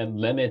and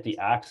limit the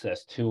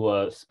access to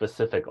a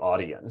specific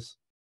audience.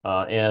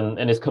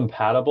 And it's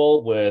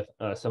compatible with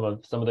some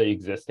of the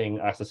existing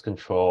access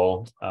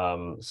control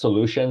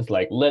solutions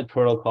like Lit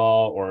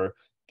protocol or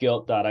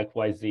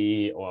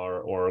Guild.xyz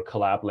or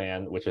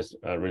Collabland, which is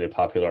really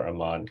popular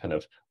among kind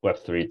of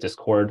Web3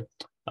 Discord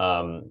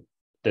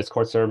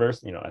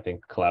servers. I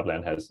think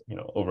Collabland has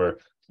over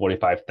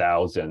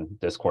 45,000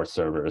 Discord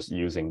servers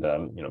using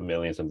them,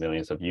 millions and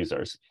millions of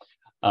users.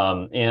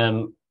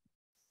 And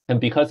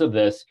because of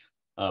this,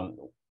 the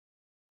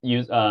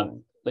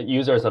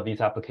users of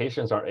these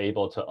applications are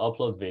able to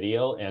upload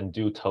video and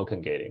do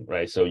token gating,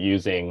 right? So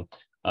using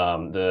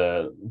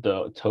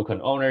the token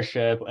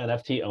ownership,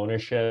 NFT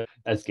ownership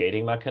as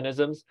gating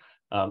mechanisms.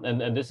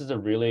 And this is a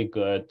really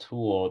good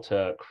tool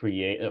to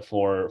create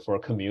for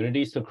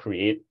communities to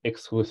create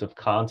exclusive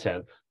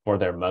content for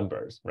their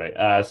members, right?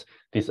 As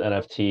these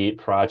NFT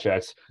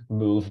projects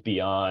move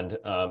beyond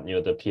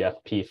the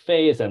PFP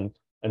phase and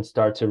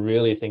start to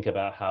really think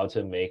about how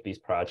to make these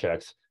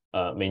projects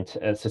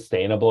maintain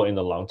sustainable in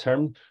the long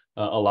term.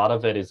 A lot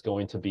of it is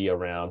going to be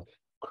around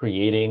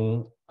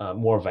creating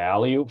more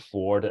value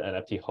for the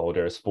NFT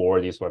holders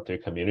for these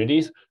Web3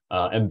 communities,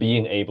 and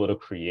being able to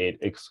create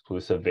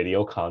exclusive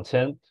video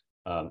content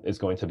is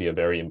going to be a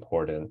very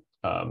important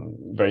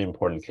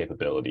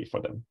capability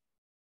for them.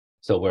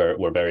 So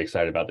we're very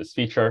excited about this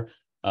feature.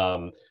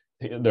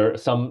 There are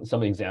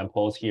some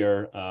examples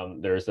here.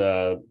 There's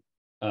a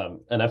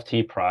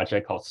NFT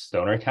project called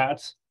Stoner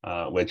Cats,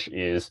 which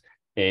is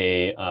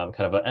a kind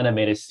of an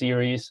animated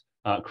series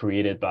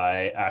created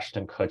by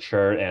Ashton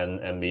Kutcher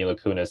and Mila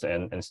Kunis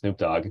and Snoop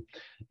Dogg,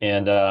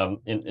 and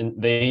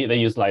they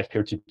use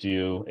Livepeer to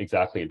do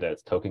exactly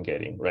this, token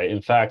gating, right?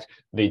 In fact,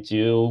 they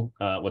do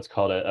what's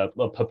called a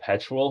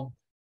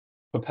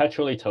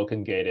perpetually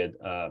token gated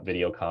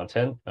video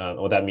content.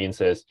 What that means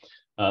is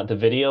the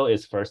video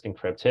is first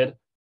encrypted,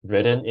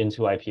 written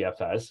into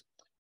IPFS,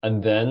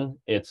 and then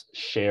it's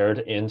shared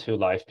into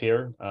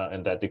Livepeer,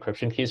 and that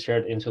decryption key is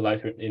shared into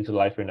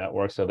Livepeer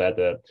network, so that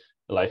the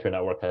Livepeer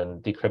network can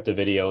decrypt the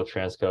video,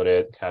 transcode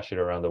it, cache it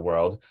around the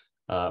world.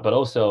 But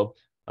also,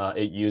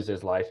 it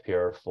uses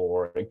Livepeer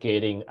for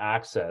gating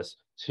access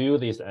to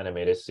these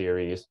animated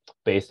series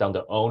based on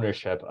the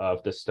ownership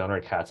of the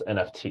Stoner Cats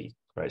NFT,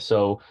 right?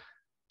 So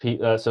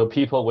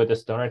people with the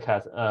Stoner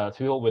Cats,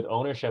 people with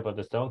ownership of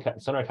the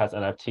Stoner Cats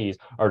NFTs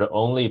are the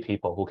only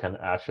people who can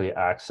actually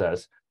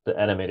access the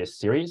animated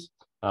series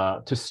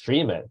to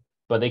stream it,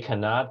 but they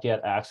cannot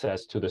get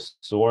access to the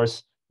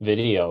source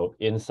video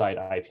inside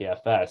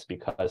IPFS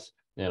because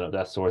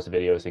that source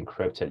video is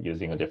encrypted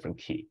using a different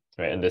key,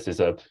 right? And this is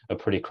a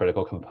pretty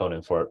critical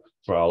component for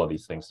all of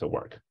these things to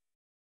work.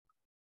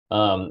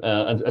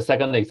 A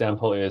second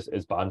example is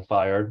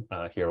Bonfire.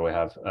 Here we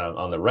have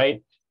on the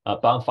right.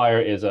 Bonfire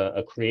is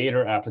a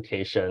creator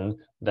application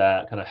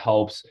that kind of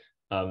helps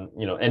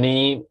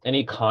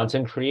any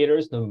content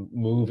creators to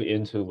move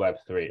into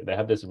Web3. They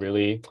have this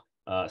really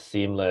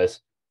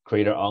seamless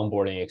creator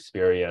onboarding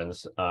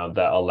experience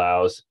that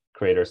allows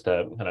creators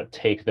to kind of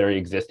take their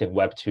existing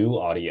Web2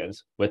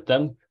 audience with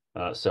them.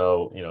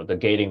 So the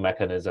gating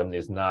mechanism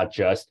is not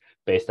just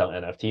based on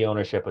NFT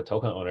ownership or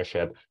token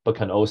ownership, but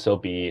can also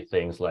be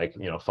things like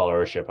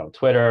followership on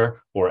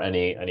Twitter or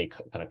any kind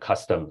of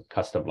custom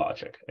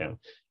logic.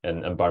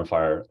 And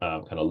Bonfire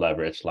kind of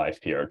leverage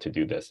Livepeer to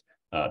do this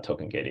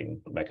token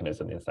gating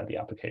mechanism inside the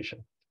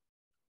application.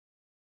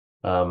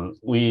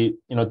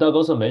 Doug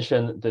also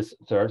mentioned this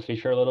third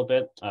feature a little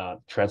bit,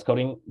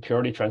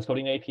 purely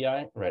transcoding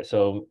API, right?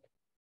 So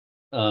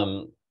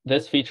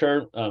this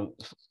feature,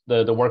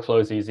 the workflow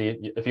is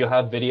easy. If you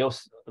have video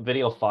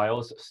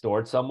files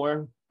stored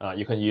somewhere,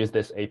 you can use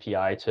this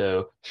API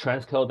to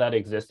transcode that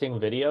existing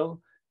video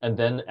and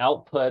then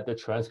output the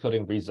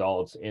transcoding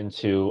results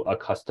into a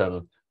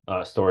custom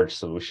storage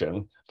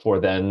solution for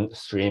then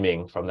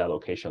streaming from that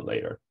location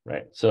later,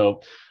 right?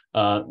 So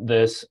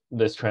this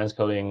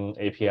transcoding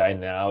API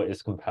now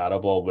is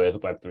compatible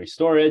with Web3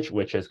 storage,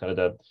 which is kind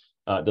of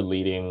the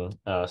leading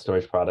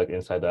storage product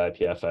inside the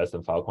IPFS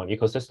and Filecoin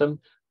ecosystem,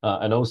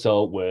 and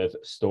also with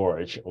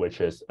storage, which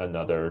is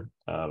another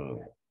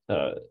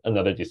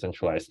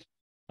decentralized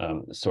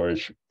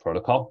storage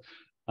protocol.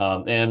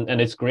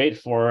 And it's great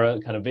for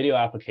kind of video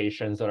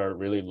applications that are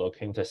really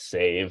looking to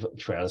save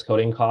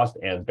transcoding cost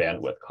and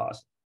bandwidth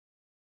cost.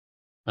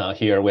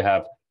 Here we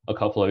have a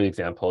couple of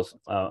examples.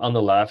 On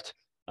the left,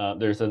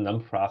 there's a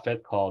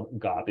nonprofit called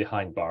God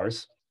Behind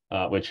Bars,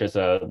 which is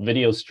a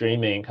video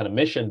streaming, kind of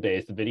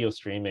mission-based video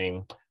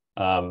streaming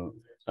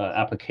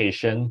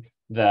application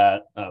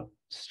that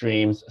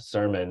streams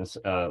sermons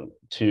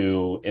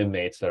to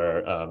inmates that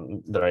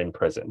are in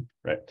prison,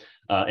 right?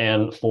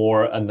 And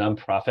for a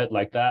nonprofit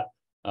like that,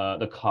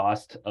 the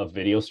cost of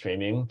video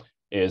streaming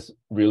is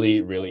really,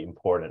 really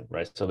important,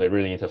 right? So they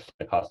really need to find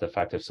a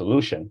cost-effective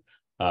solution.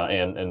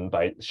 And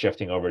by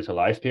shifting over to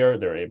Livepeer,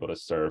 they're able to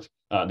serve.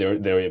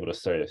 They're able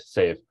to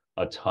save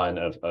a ton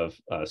of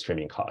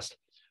streaming cost.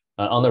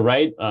 On the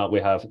right,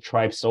 we have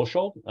Tribe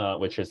Social,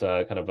 which is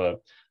a kind of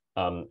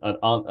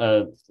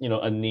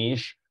a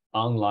niche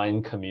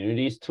online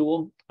communities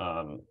tool,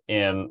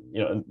 and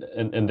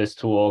this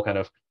tool kind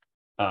of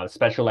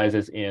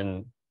specializes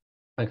in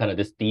kind of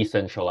this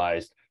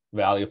decentralized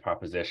value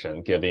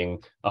proposition, giving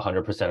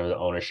 100% of the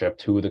ownership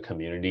to the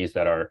communities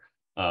that are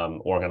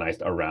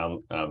organized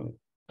around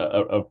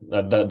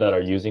that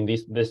are using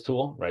this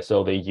tool, right?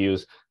 So they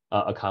use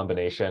a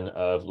combination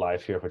of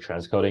Livepeer for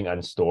transcoding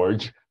and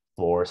storage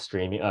for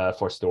streaming,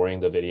 for storing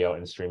the video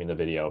and streaming the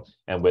video.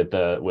 And with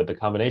the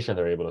combination,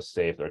 they're able to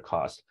save their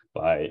cost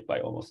by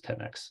almost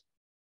 10x.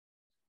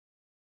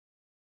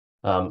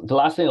 The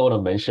last thing I want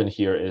to mention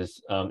here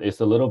is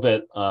a little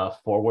bit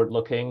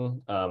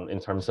forward-looking in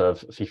terms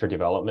of feature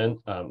development.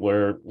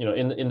 Where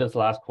in this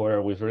last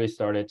quarter, we've really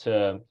started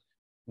to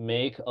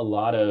make a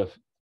lot of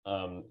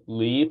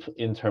leap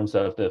in terms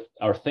of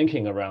our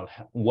thinking around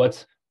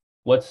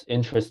what's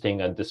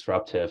interesting and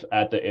disruptive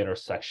at the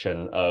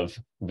intersection of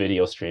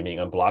video streaming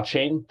and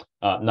blockchain,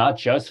 not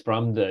just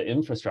from the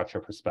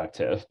infrastructure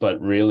perspective, but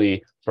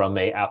really from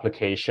a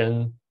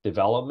application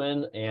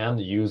development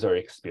and user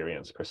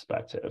experience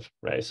perspective,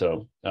 right?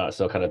 So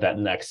kind of that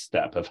next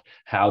step of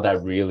how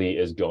that really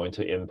is going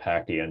to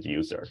impact the end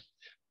user.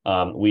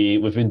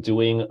 We've been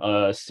doing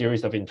a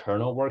series of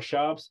internal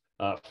workshops,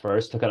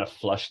 first to kind of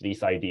flush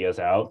these ideas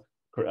out.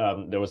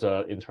 There was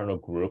an internal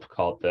group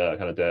called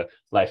the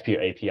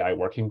Livepeer API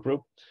working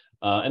group,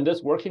 and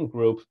this working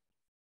group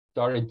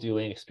started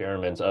doing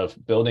experiments of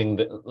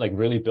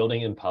really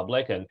building in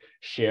public and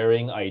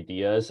sharing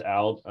ideas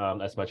out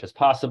as much as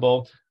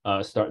possible.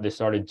 They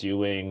started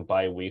doing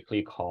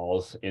bi-weekly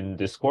calls in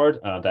Discord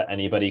that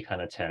anybody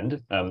can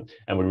attend, and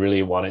we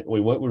really want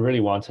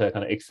to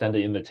kind of extend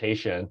the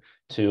invitation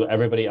to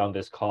everybody on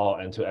this call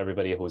and to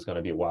everybody who's going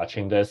to be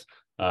watching this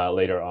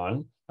later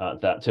on,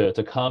 that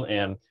to come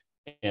and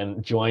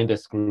join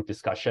this group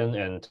discussion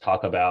and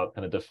talk about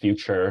kind of the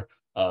future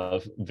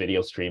of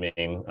video streaming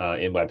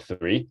in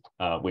Web3.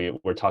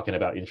 We're talking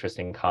about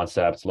interesting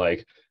concepts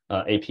like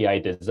API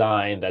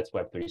design that's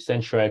Web3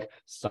 centric,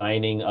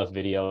 signing of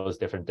videos,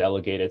 different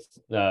delegated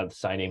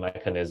signing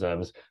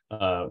mechanisms,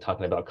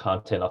 talking about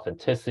content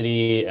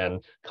authenticity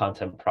and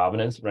content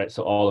provenance, right?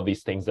 So all of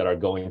these things that are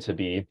going to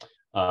be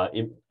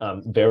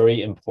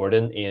very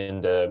important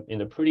in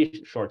the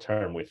pretty short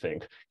term, we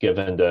think,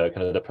 given the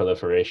kind of the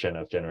proliferation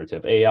of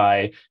generative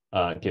AI,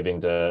 given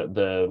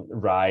the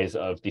rise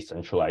of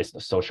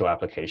decentralized social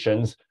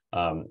applications.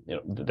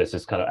 This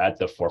is kind of at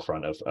the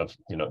forefront of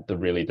the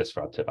really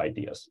disruptive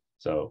ideas.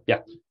 So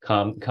yeah,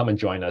 come and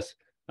join us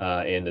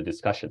in the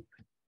discussion.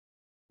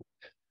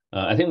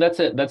 I think that's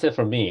it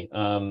from me.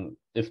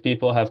 If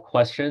people have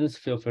questions,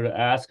 feel free to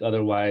ask.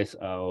 Otherwise,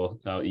 I'll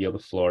yield the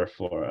floor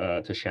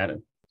to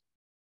Shannon.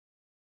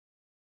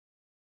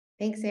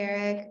 Thanks,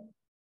 Eric.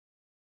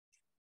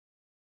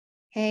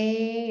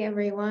 Hey,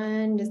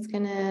 everyone. Just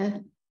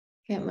gonna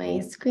get my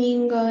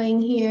screen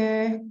going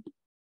here.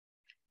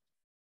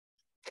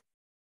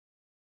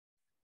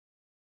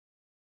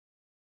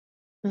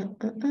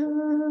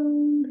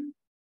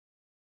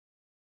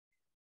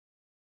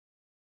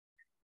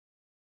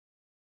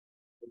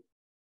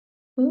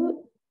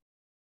 Ooh,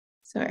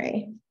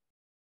 sorry.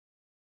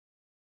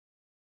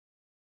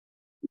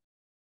 I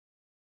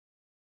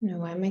don't know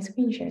why my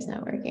screen share is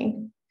not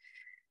working.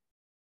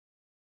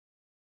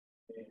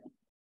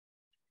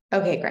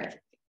 Okay, great.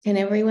 Can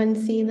everyone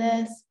see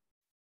this?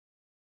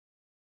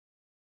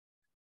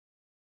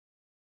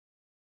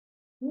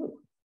 Ooh.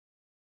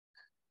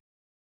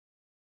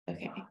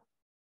 Okay.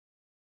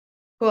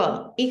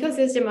 Cool.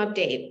 Ecosystem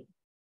update.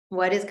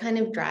 What is kind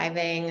of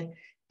driving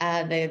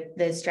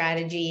the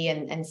strategy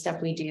and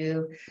stuff we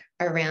do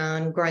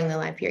around growing the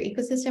Livepeer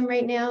ecosystem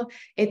right now?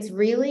 It's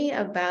really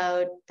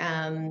about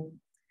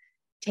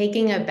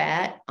taking a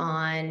bet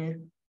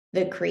on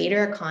the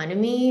creator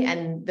economy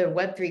and the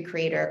Web3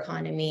 creator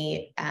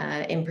economy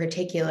in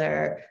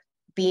particular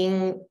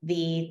being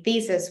the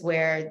thesis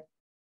where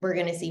we're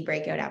going to see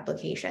breakout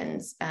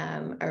applications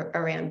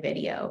around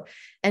video.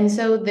 And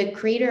so the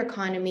creator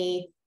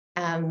economy,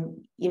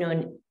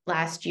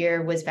 last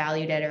year was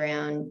valued at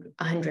around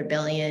 100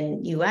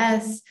 billion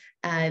US.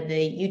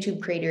 The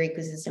YouTube creator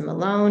ecosystem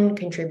alone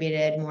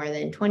contributed more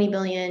than 20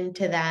 billion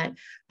to that,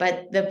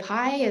 but the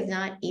pie is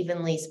not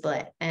evenly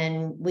split.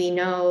 And we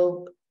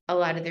know a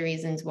lot of the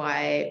reasons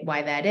why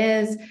that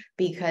is,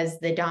 because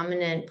the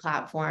dominant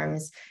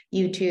platforms,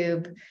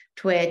 YouTube,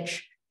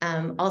 Twitch,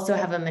 also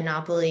have a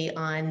monopoly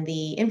on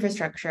the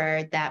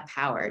infrastructure that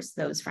powers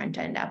those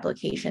front-end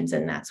applications.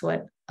 And that's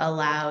what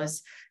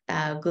allows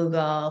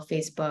Google,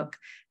 Facebook,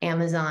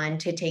 Amazon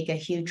to take a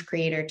huge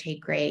creator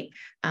take rate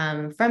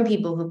from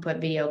people who put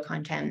video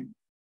content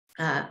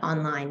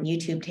online.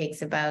 YouTube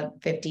takes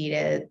about 50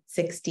 to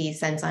 60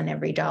 cents on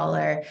every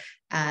dollar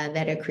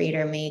that a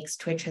creator makes.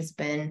 Twitch has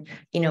been,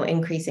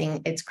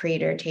 increasing its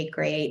creator take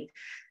rate.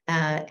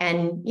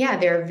 And yeah,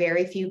 there are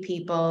very few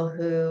people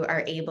who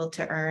are able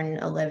to earn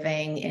a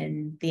living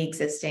in the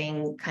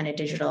existing kind of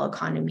digital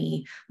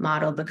economy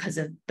model because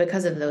of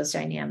those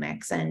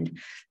dynamics. And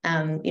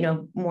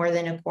more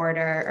than a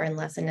quarter earn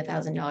less than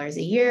 $1,000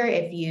 a year.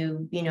 If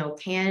you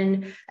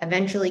can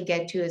eventually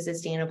get to a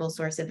sustainable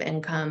source of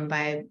income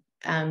by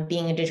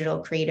being a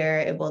digital creator,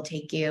 it will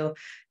take you,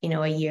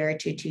 a year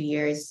to 2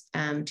 years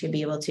to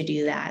be able to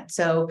do that.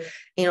 So,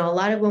 a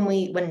lot of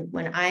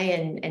when I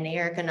and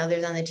Eric and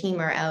others on the team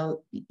are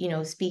out,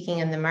 speaking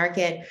in the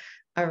market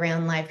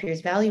around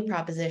Livepeer's value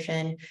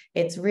proposition,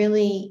 it's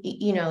really,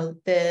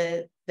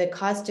 the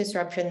cost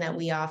disruption that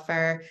we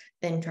offer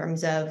in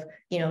terms of,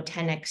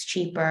 10x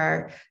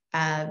cheaper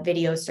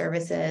video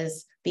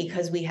services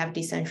because we have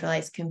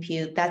decentralized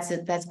compute. That's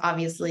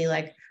obviously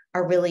like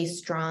a really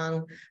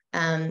strong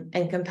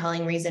and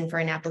compelling reason for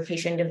an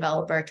application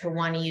developer to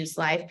want to use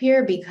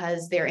Livepeer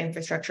because their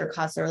infrastructure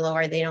costs are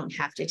lower. They don't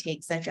have to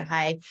take such a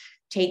high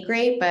take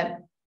rate. But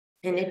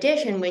in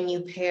addition, when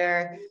you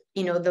pair,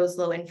 those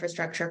low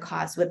infrastructure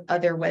costs with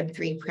other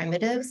Web3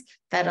 primitives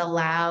that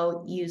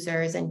allow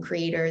users and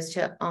creators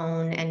to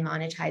own and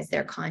monetize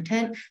their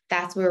content,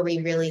 that's where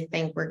we really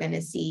think we're going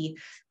to see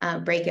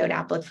breakout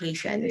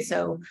applications.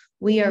 So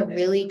we are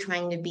really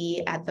trying to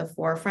be at the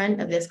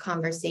forefront of this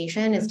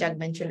conversation, as Doug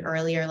mentioned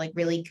earlier, like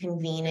really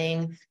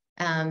convening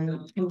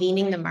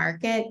the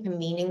market,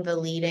 convening the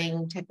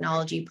leading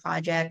technology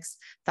projects,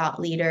 thought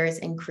leaders,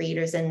 and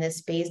creators in this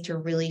space to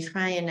really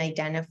try and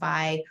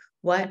identify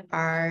what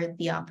are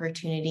the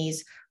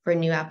opportunities for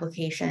new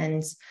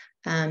applications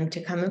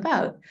to come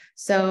about.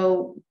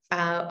 So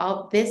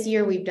this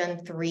year we've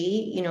done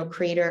 3,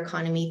 creator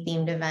economy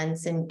themed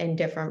events in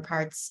different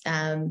parts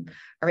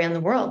around the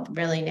world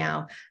really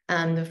now.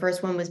 The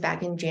first one was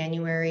back in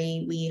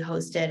January. We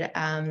hosted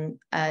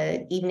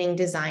an evening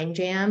design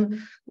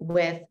jam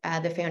with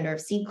the founder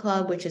of Seed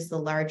Club, which is the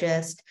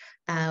largest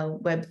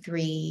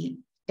Web3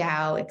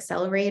 DAO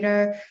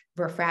accelerator,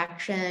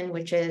 Refraction,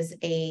 which is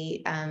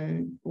a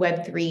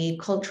Web3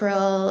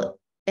 cultural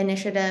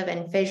initiative,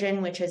 and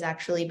Fission, which is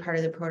actually part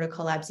of the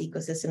Protocol Labs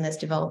ecosystem that's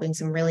developing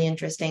some really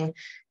interesting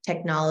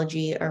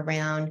technology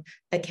around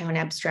account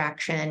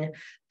abstraction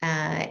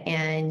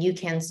and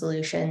UCAN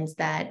solutions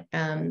that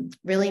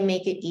really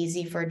make it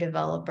easy for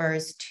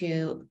developers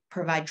to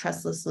provide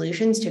trustless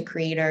solutions to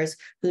creators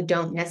who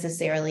don't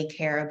necessarily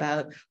care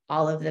about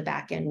all of the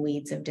back-end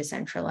weeds of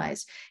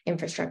decentralized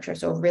infrastructure.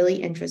 So a really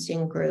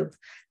interesting group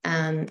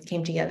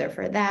came together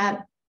for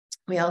that.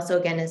 We also,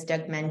 again, as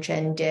Doug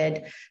mentioned,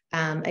 did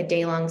a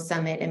day-long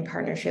summit in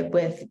partnership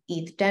with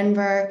ETH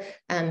Denver.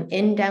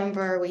 In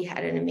Denver, we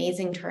had an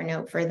amazing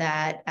turnout for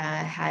that,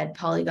 had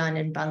Polygon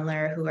and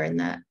Bundler, who are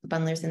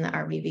Bundler's in the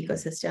RV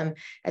ecosystem,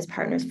 as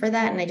partners for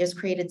that. And I just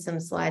created some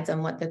slides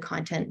on what the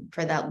content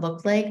for that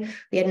looked like.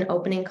 We had an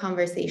opening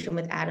conversation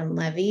with Adam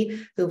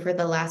Levy, who for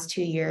the last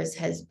 2 years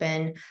has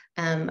been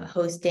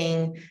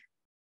hosting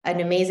an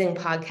amazing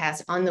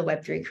podcast on the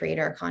Web3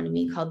 creator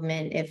economy called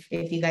Mint. If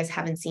you guys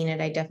haven't seen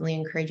it, I definitely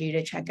encourage you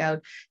to check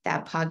out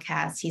that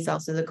podcast. He's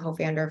also the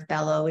co-founder of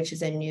Bello, which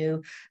is a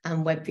new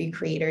Web3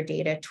 creator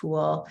data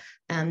tool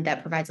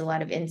that provides a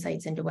lot of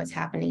insights into what's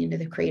happening into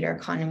the creator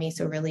economy.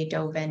 So really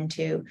dove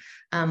into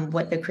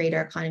what the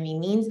creator economy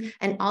means.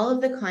 And all of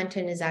the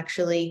content is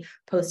actually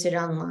posted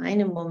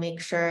online, and we'll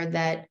make sure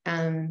that,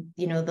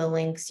 the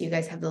links, you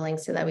guys have the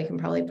links so that we can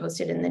probably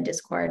post it in the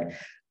Discord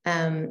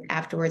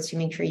afterwards to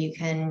make sure you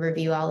can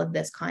review all of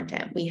this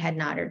content. We had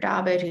Nader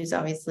David, who's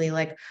obviously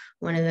like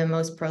one of the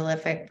most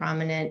prolific,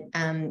 prominent,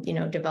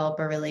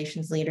 developer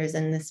relations leaders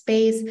in the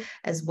space,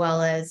 as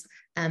well as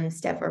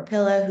Steph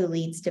Orpilla, who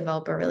leads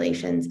developer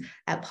relations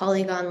at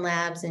Polygon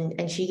Labs.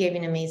 And she gave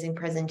an amazing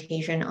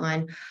presentation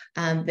on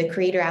the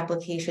creator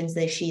applications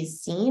that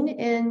she's seen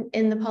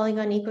in the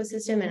Polygon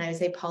ecosystem. And I would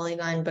say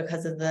Polygon,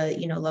 because of the,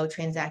 low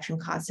transaction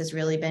cost, has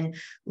really been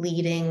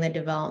leading the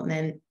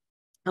development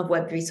of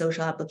Web3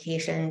 social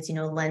applications,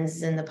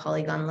 Lens in the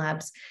Polygon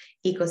Labs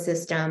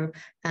ecosystem.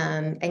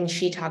 And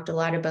she talked a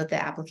lot about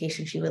the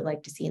application she would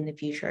like to see in the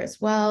future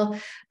as well.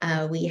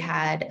 We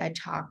had a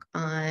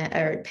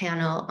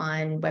panel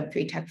on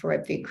Web3 tech for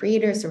Web3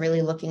 creators. So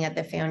really looking at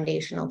the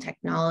foundational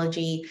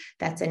technology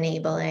that's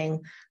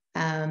enabling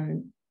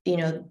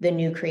the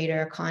new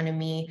creator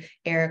economy.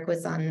 Eric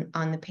was on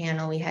the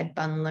panel. We had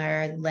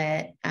Bundler,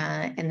 Lit,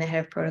 and the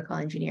head of protocol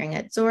engineering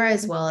at Zora,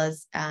 as well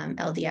as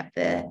LDF,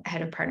 the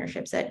head of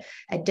partnerships at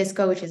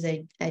Disco, which is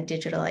a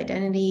digital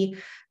identity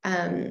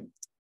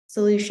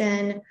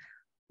solution.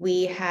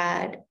 We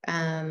had,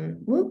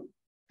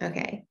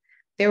 okay.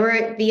 There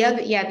were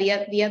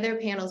the other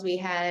panels we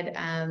had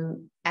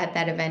at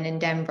that event in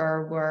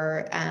Denver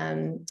were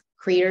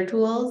creator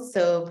tools.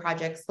 So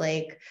projects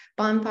like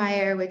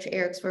Bonfire, which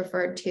Eric's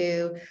referred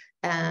to,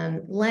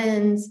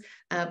 Lens,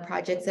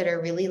 projects that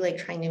are really like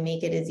trying to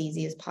make it as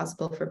easy as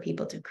possible for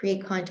people to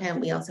create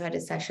content. We also had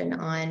a session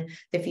on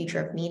the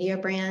future of media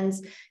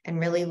brands and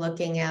really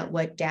looking at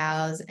what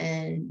DAOs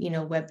and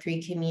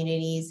Web3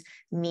 communities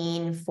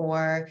mean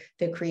for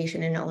the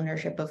creation and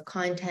ownership of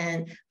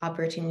content,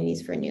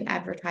 opportunities for new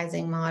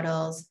advertising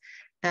models.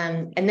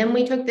 And then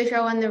we took the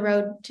show on the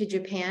road to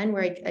Japan,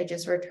 where I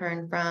just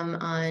returned from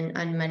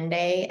on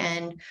Monday.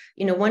 And,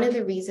 one of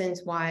the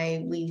reasons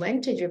why we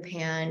went to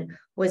Japan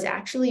was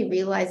actually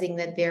realizing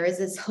that there is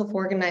a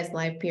self-organized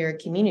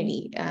Livepeer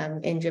community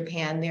in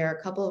Japan. There are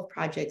a couple of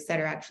projects that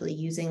are actually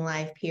using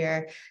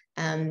Livepeer.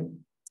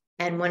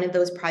 And one of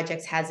those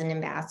projects has an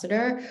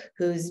ambassador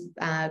who's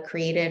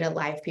created a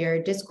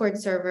Livepeer Discord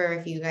server.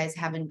 If you guys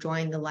haven't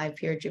joined the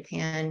Livepeer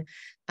Japan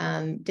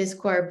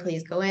Discord,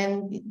 please go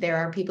in. There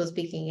are people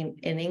speaking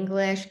in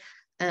English.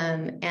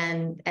 And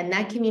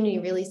that community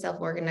really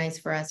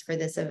self-organized for us for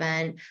this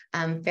event,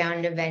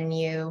 found a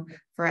venue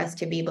for us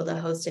to be able to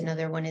host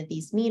another one of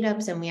these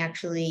meetups. And we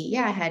actually,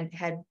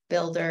 had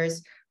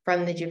builders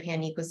from the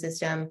Japan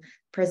ecosystem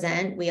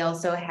present. We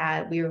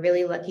were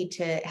really lucky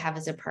to have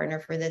as a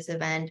partner for this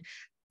event,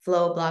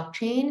 Flow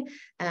Blockchain.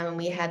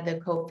 We had the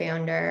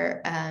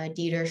co-founder,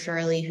 Dieter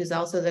Shirley, who's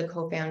also the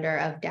co-founder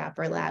of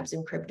Dapper Labs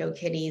and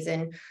CryptoKitties.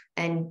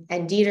 And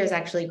Dieter is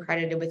actually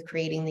credited with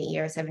creating the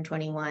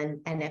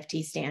ER721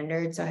 NFT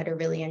standard. So I had a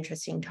really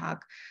interesting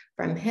talk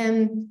from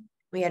him.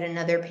 We had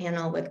another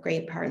panel with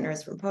great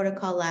partners from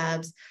Protocol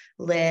Labs,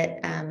 Lit,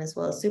 as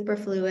well as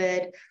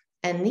Superfluid.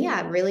 And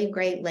really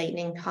great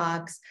lightning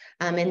talks.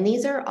 And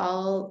these are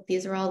all,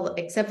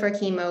 except for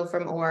Kimo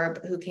from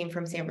Orb, who came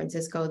from San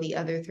Francisco, the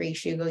other three,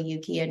 Shugo,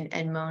 Yuki,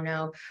 and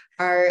Mono,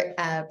 are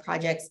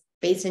projects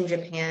based in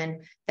Japan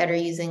that are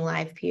using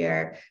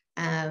Livepeer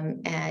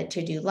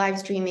to do live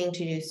streaming,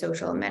 to do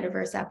social and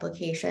metaverse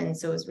applications.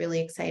 So it was really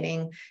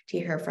exciting to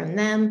hear from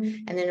them.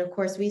 And then, of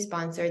course, we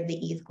sponsored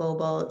the ETH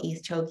Global,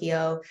 ETH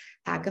Tokyo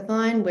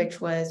hackathon, which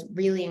was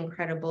really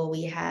incredible.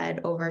 We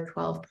had over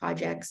 12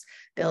 projects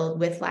build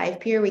with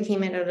Livepeer. We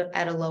came in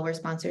at a lower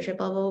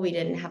sponsorship level. We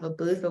didn't have a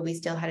booth, but we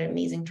still had an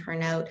amazing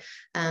turnout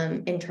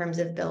in terms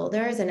of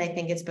builders. And I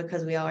think it's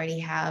because we already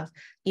have,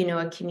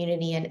 a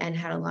community and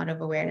had a lot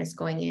of awareness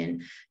going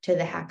in to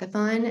the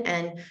hackathon.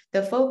 And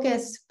the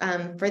focus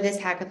for this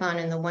hackathon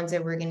and the ones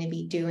that we're going to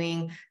be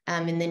doing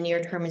in the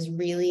near term is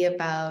really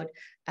about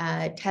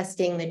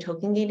testing the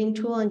token gating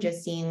tool and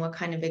just seeing what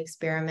kind of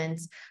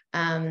experiments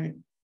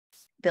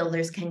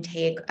builders can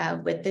take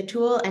with the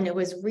tool. And it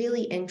was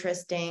really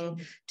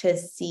interesting to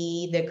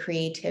see the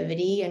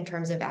creativity in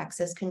terms of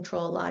access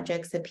control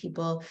logics that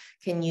people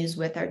can use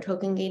with our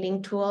token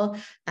gating tool.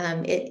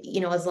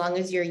 As long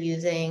as you're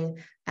using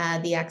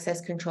the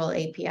access control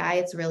API,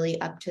 it's really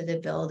up to the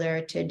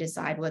builder to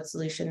decide what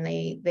solution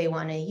they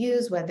want to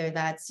use, whether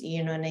that's,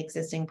 an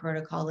existing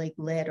protocol like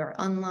Lit or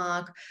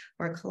Unlock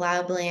or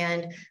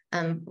Collabland.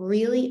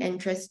 Really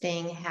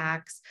interesting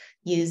hacks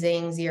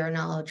using zero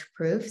knowledge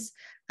proofs.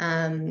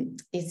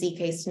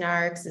 ZK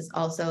Snarks is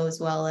also,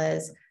 as well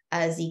as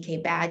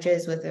ZK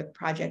badges with a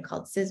project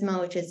called Sysmo,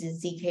 which is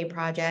a ZK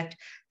project.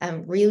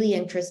 Really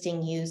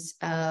interesting use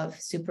of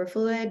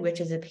Superfluid,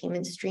 which is a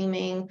payment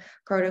streaming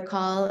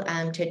protocol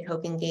to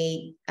token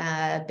gate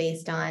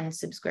based on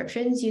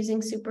subscriptions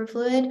using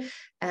Superfluid.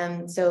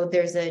 So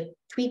there's a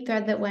tweet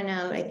thread that went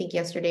out, I think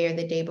yesterday or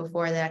the day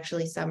before, that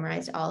actually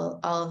summarized all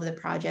of the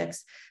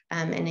projects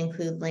and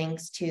include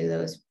links to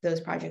those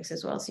projects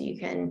as well, so you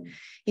can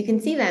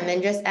see them.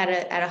 And just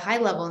at a high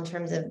level in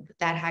terms of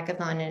that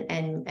hackathon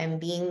and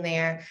being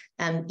there,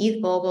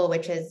 ETH Global,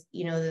 which is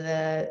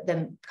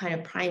the kind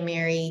of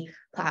primary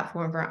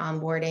platform for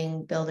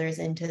onboarding builders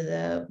into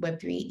the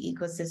Web3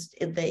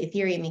 ecosystem, the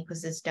Ethereum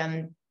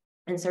ecosystem,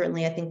 and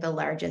certainly I think the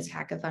largest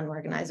hackathon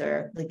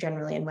organizer, like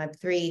generally in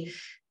Web3.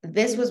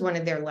 This was one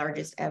of their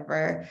largest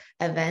ever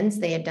events.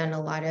 They had done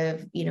a lot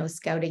of,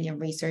 scouting and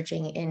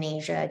researching in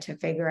Asia to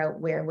figure out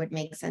where would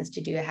make sense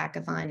to do a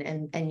hackathon.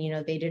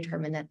 And they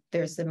determined that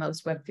there's the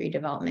most Web3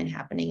 development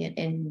happening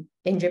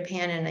in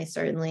Japan. And I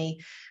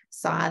certainly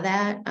saw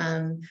that.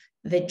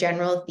 The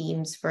general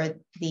themes for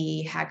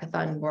the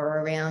hackathon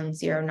were around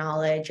zero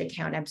knowledge,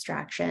 account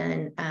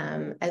abstraction,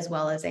 as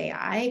well as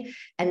AI.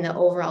 And the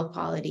overall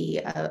quality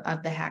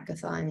of the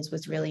hackathons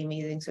was really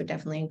amazing. So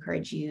definitely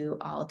encourage you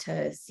all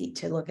to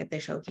look at the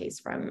showcase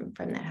from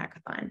that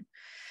hackathon.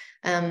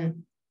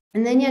 And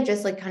then,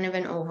 just like kind of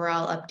an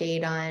overall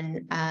update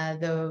on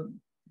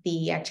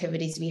the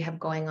activities we have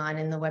going on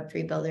in the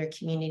Web3 builder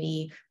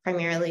community,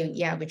 primarily,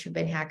 which have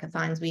been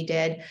hackathons. We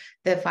did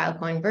the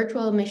Filecoin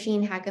virtual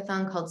machine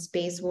hackathon called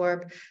Space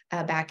Warp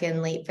back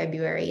in late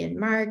February and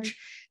March.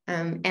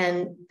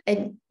 FVM,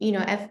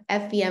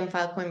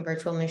 Filecoin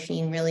virtual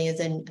machine, really is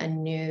a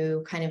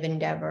new kind of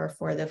endeavor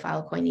for the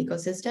Filecoin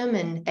ecosystem.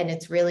 And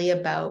it's really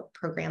about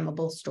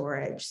programmable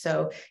storage.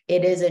 So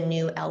it is a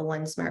new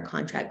L1 smart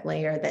contract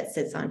layer that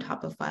sits on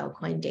top of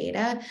Filecoin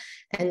data.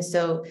 And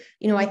so,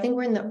 I think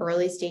we're in the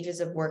early stages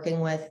of working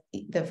with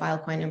the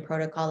Filecoin and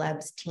Protocol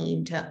Labs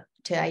team to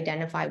to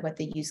identify what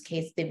the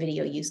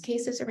video use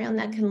cases around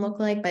that can look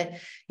like. But,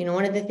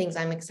 one of the things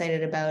I'm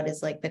excited about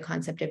is like the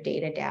concept of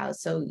data DAOs.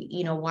 So,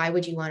 why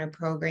would you want to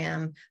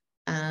program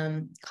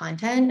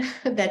content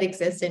that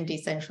exists in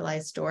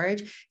decentralized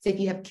storage? So if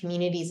you have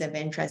communities of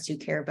interest who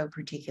care about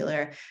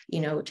particular,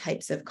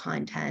 types of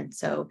content.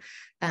 So,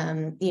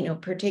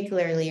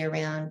 particularly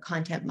around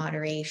content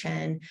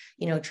moderation,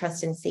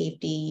 trust and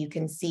safety, you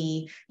can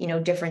see,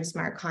 different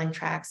smart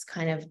contracts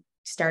kind of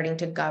starting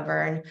to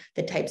govern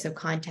the types of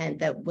content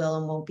that will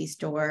and won't be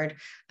stored.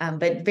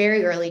 But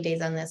very early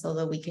days on this,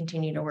 although we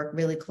continue to work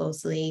really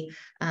closely,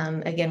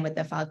 again, with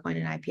the Filecoin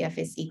and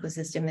IPFS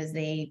ecosystem as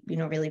they,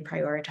 really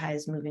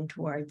prioritize moving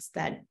towards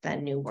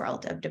that new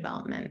world of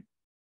development.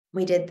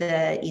 We did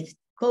the ETH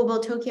Global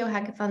Tokyo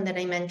Hackathon that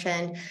I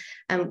mentioned.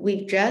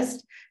 We've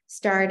just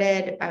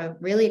started a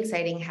really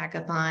exciting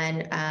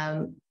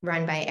hackathon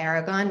run by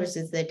Aragon, which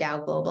is the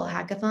DAO Global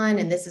Hackathon.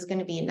 And this is going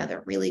to be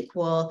another really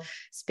cool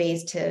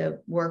space to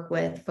work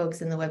with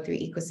folks in the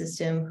Web3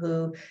 ecosystem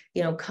who,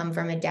 come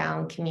from a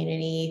DAO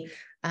community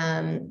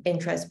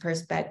interest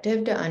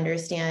perspective to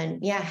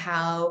understand,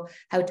 how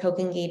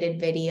token-gated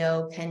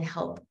video can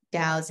help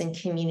DAOs and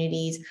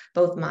communities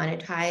both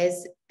monetize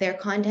their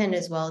content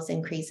as well as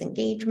increase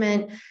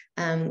engagement.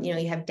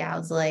 You have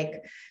DAOs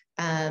like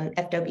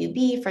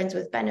FWB, Friends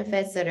with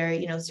Benefits, that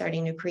are,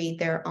 starting to create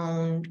their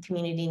own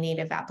community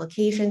native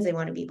applications. They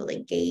want to be able to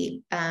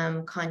gate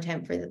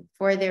content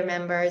for their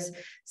members.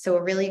 So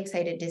we're really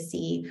excited to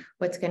see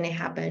what's going to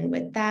happen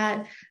with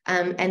that.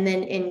 And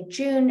then in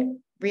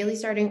June, really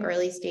starting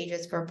early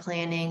stages for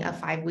planning a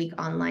 5-week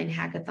online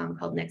hackathon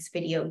called Next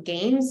Video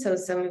Games. So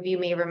some of you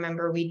may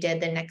remember we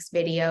did the Next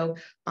Video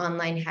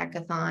online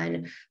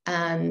hackathon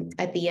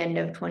at the end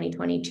of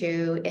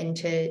 2022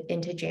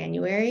 into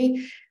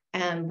January.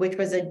 Which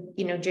was a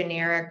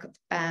generic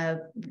kind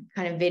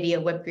of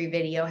Web3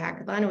 video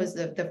hackathon. It was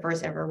the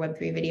first ever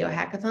Web3 video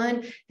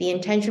hackathon. The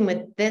intention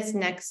with this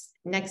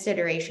next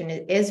iteration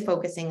is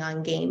focusing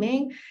on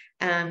gaming.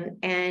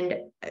 And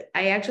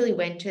I actually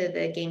went to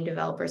the Game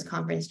Developers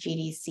Conference,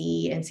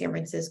 GDC, in San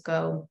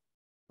Francisco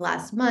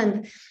last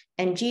month.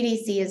 And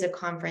GDC is a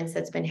conference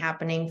that's been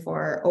happening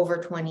for over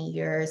 20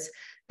 years.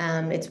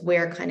 It's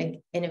where kind of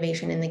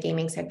innovation in the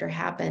gaming sector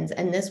happens.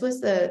 And this was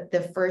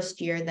the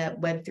first year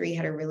that Web3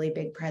 had a really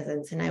big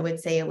presence. And I would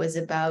say it was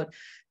about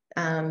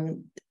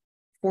 40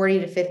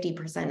 to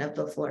 50% of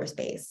the floor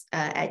space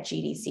at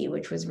GDC,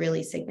 which was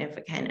really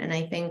significant. And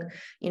I think,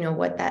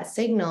 what that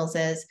signals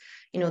is,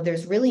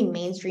 there's really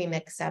mainstream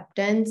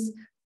acceptance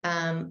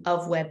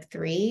of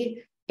Web3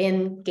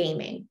 in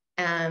gaming.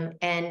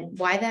 And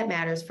why that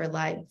matters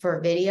for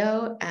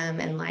video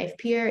and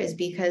Livepeer is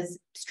because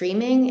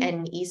streaming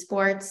and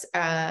esports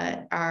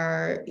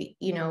are,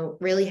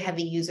 really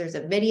heavy users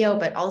of video,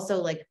 but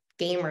also like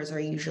gamers are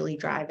usually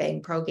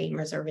driving, pro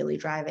gamers are really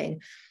driving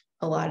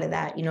a lot of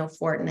that.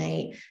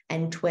 Fortnite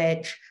and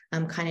Twitch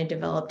kind of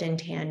developed in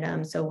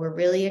tandem. So we're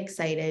really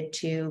excited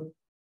to,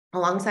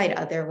 alongside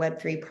other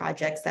Web3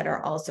 projects that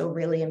are also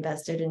really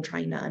invested in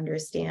trying to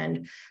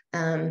understand,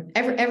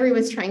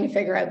 everyone's trying to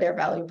figure out their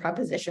value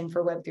proposition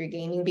for Web3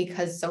 gaming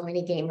because so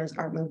many gamers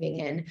are moving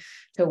in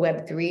to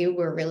Web3.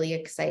 We're really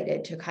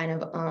excited to kind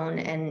of own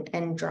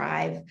and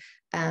drive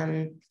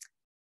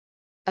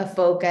a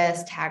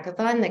focused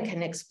hackathon that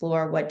can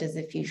explore what does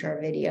the future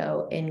of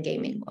video in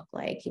gaming look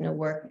like.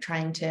 We're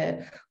trying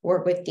to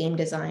work with game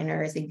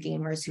designers and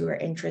gamers who are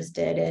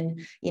interested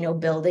in,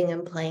 building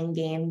and playing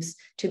games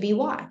to be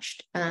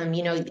watched.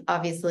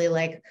 Obviously,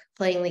 like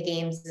playing the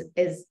games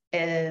is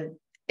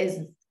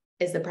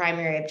the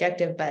primary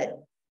objective, but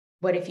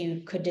what if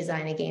you could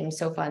design a game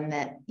so fun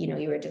that, you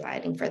were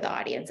designing for the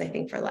audience? I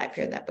think for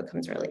Livepeer, that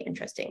becomes really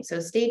interesting. So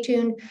stay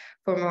tuned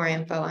for more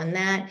info on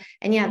that.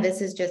 And yeah, this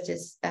is just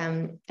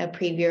a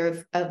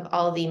preview of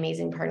all the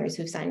amazing partners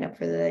who've signed up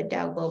for the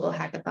DAO Global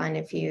Hackathon.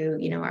 If you,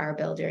 are a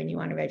builder and you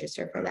want to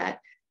register for that,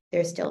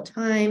 there's still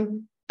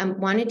time.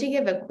 Wanted to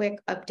give a quick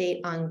update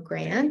on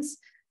grants.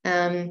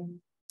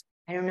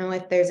 I don't know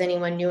if there's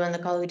anyone new on the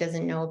call who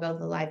doesn't know about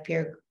the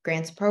Livepeer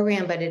grants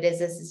program, but it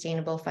is a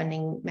sustainable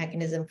funding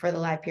mechanism for the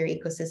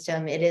Livepeer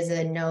ecosystem. It is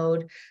a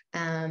node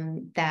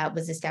that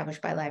was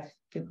established by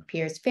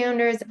Livepeer's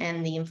founders,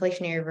 and the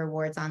inflationary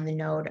rewards on the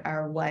node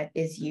are what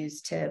is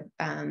used to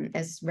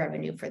as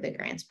revenue for the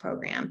grants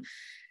program.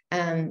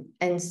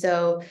 And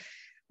so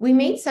we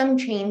made some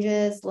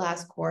changes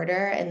last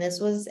quarter, and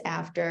this was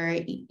after,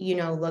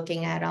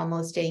 looking at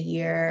almost a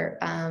year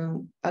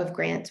of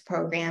grants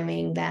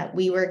programming, that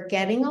we were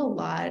getting a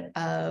lot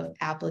of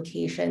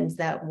applications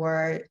that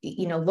were,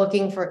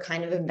 looking for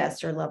kind of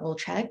investor level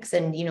checks.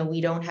 And, we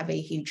don't have a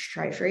huge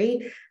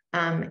treasury.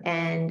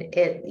 And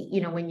it,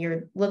 when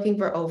you're looking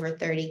for over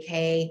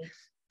 30K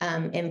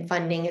in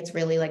funding, it's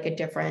really like a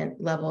different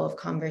level of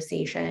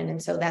conversation.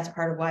 And so that's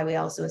part of why we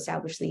also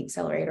established the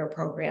accelerator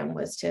program,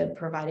 was to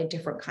provide a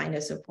different kind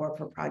of support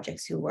for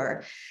projects who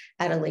were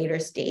at a later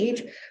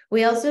stage.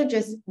 We also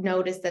just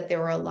noticed that there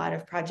were a lot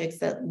of projects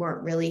that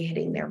weren't really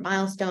hitting their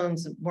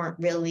milestones, weren't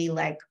really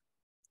like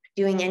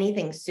doing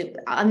anything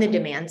super on the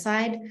demand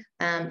side.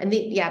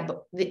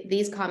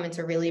 These comments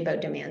are really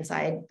about demand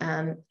side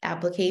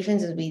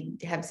applications, as we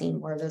have seen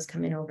more of those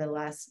come in over the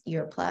last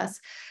year plus.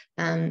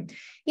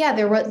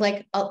 There were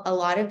like a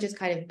lot of just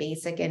kind of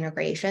basic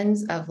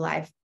integrations of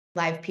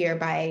Livepeer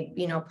by,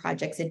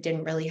 projects that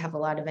didn't really have a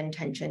lot of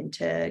intention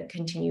to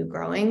continue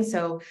growing.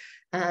 So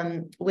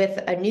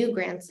with a new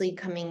grants lead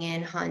coming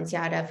in, Hans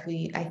Yadav,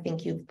 who I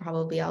think you've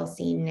probably all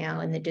seen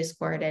now in the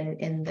Discord and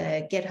in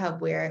the GitHub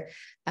where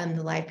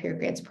the Livepeer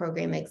grants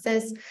program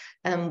exists,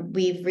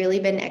 we've really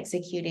been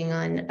executing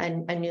on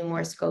a new,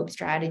 more scope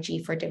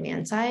strategy for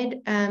demand side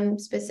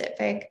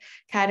specific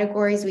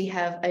categories. We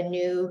have a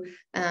new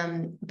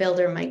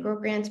builder micro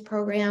grants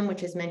program,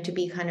 which is meant to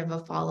be kind of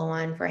a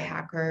follow-on for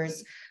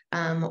hackers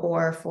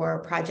or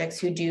for projects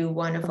who do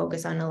want to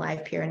focus on a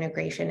Livepeer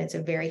integration. It's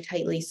a very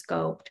tightly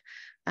scoped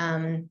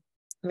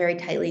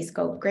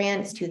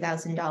grants,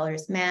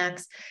 $2,000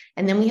 max.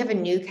 And then we have a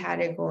new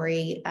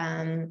category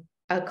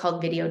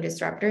called video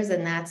disruptors,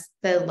 and that's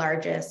the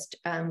largest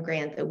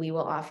grant that we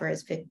will offer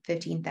is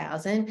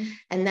 $15,000,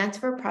 and that's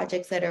for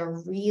projects that are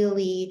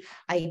really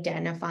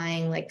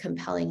identifying like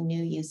compelling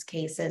new use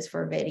cases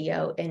for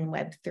video in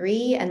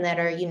Web3, and that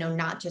are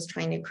not just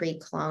trying to create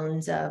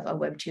clones of a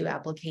Web2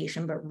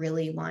 application, but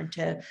really want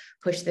to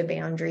push the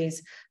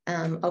boundaries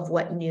of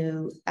what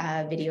new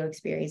video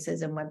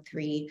experiences in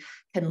Web3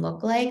 can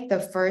look like. The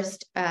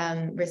first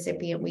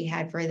recipient we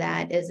had for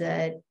that is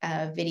a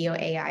video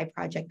AI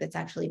project that's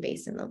actually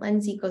based in the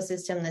Lens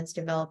ecosystem, that's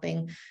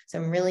developing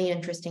some really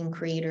interesting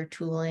creator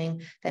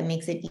tooling that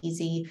makes it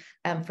easy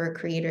for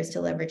creators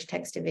to leverage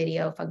text to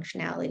video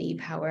functionality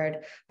powered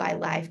by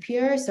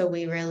Livepeer. So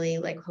we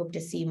really hope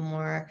to see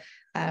more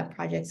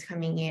projects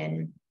coming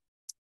in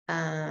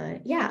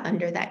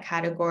under that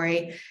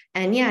category.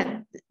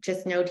 And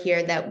just note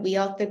here that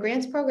the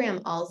grants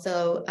program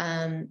also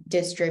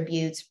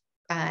distributes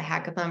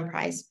hackathon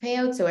prize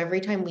payout. So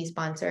every time we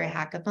sponsor a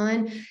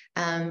hackathon,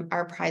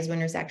 our prize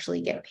winners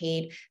actually get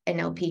paid an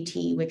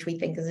LPT, which we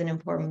think is an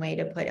important way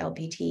to put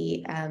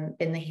LPT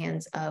in the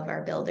hands of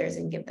our builders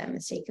and give them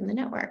a stake in the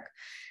network.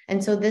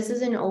 And so this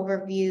is an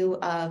overview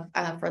of,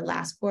 for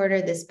last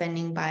quarter, the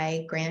spending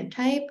by grant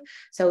type.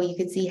 So you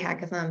could see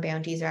hackathon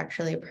bounties are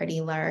actually a pretty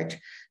large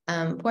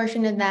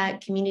portion of that.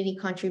 Community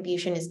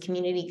contribution is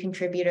community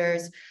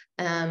contributors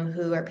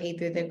who are paid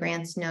through the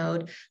grants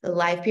node. The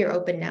Livepeer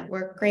Open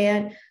Network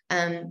grant,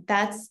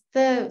 that's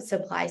the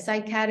supply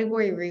side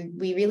category.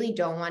 We really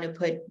don't want to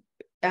put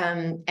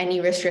any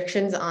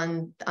restrictions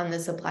on the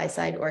supply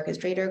side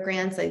orchestrator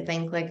grants. I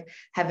think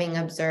having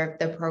observed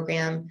the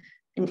program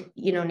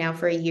now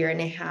for a year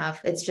and a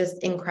half, it's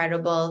just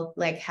incredible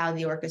how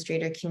the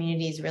orchestrator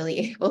community is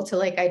really able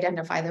to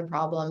identify the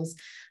problems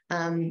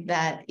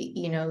that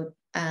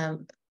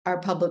are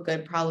public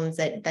good problems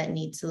that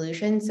need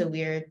solutions. So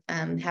we're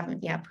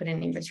haven't put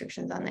any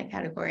restrictions on that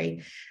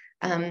category.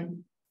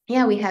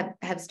 We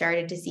have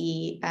started to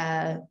see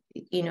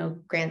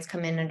grants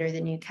come in under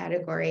the new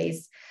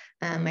categories,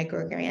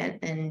 micro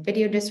grant and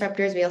video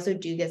disruptors. We also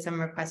do get some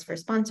requests for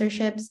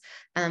sponsorships.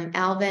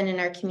 Alvin in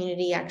our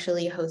community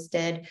actually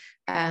hosted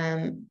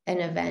an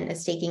event, a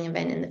staking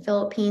event in the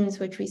Philippines,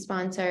 which we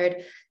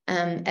sponsored,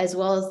 as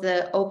well as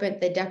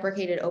the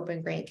deprecated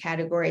open grant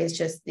category is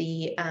just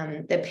the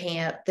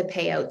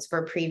payouts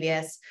for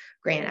previous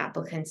grant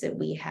applicants that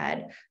we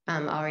had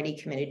already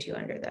committed to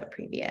under the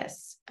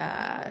previous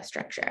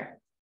structure.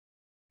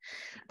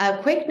 A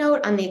quick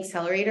note on the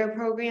accelerator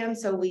program.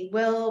 So we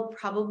will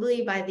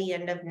probably by the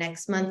end of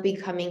next month be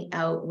coming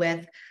out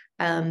with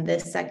the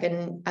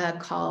second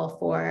call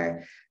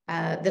for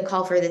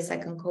the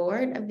second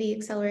cohort of the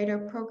accelerator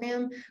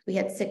program. We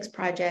had 6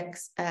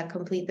 projects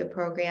complete the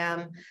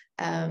program,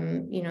 a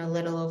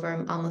little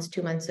over almost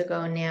 2 months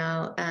ago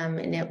now,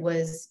 and it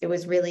was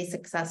really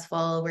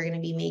successful. We're going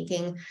to be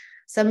making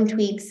some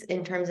tweaks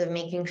in terms of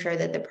making sure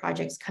that the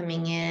projects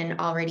coming in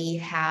already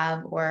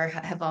have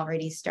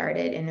already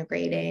started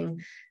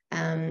integrating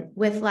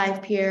with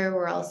Livepeer.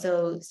 We're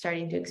also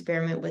starting to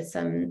experiment with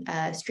some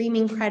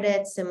streaming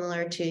credits,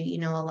 similar to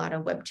a lot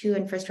of Web2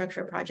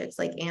 infrastructure projects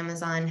like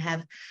Amazon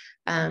have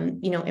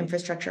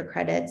infrastructure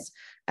credits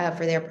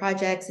for their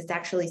projects. It's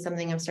actually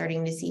something I'm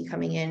starting to see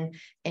coming in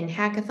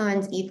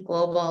hackathons. ETH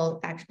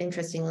Global,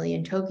 interestingly,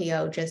 in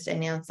Tokyo, just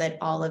announced that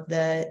all of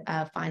the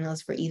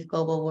finalists for ETH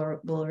Global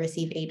will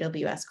receive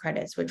AWS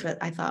credits, which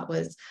I thought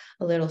was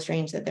a little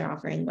strange that they're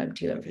offering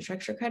Web2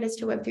 infrastructure credits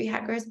to Web3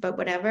 hackers, but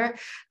whatever.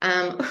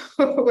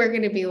 We're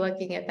going to be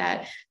looking at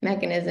that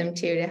mechanism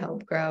too to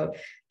help grow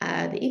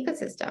the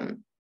ecosystem.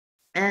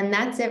 And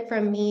that's it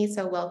from me.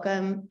 So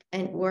welcome.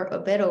 And we're a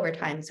bit over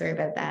time. Sorry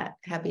about that.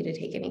 Happy to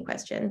take any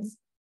questions.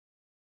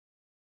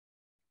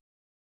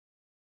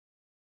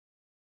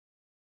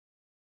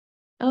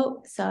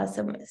 Oh, saw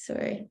some,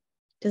 sorry.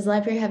 Does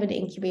Livepeer have an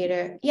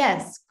incubator?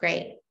 Yes,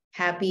 great.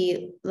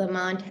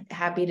 Lamont,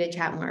 happy to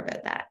chat more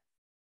about that.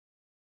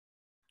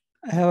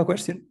 I have a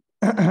question.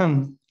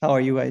 How are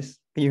you guys?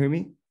 Can you hear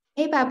me?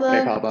 Hey, Pablo.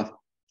 Hey, Pablo.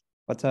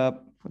 What's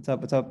up? What's up?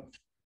 What's up?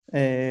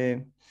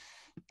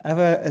 I have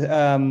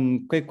a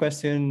quick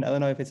question. I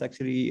don't know if it's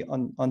actually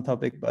on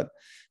topic, but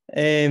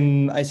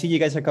I see you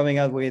guys are coming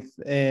out with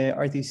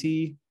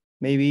RTC,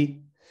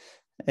 maybe.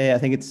 I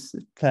think it's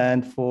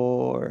planned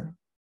for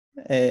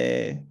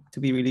to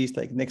be released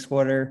like next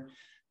quarter.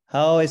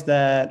 How is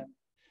that?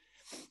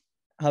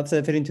 How does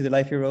that fit into the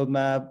Livepeer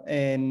roadmap?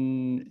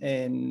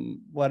 And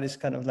what is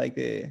kind of like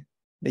the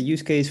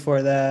use case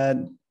for that?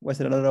 Was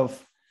there a lot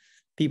of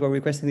people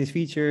requesting these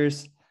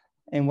features?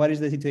 And what is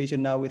the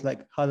situation now with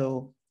like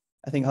Huddle?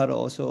 I think Huddle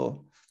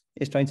also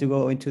is trying to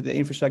go into the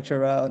infrastructure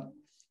route.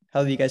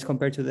 How do you guys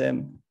compare to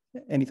them?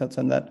 Any thoughts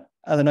on that?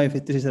 I don't know if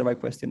this is the right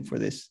question for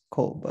this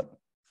call, but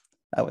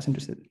I was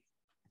interested.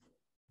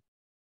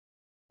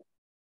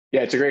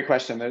 Yeah, it's a great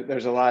question.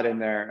 There's a lot in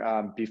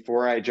there.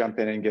 Before I jump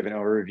in and give an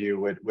overview,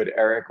 would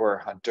Eric or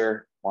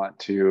Hunter want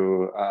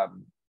to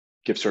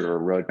give sort of a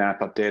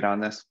roadmap update on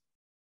this?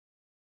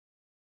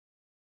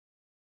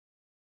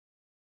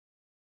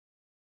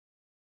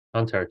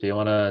 Hunter, do you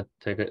want to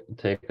take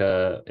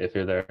a if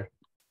you're there?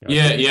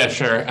 Yeah,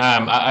 sure.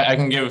 I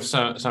can give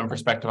some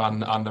perspective on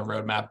the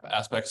roadmap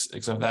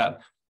aspects of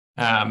that.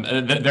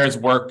 There's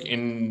work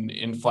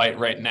in flight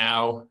right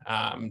now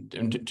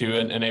to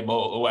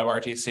enable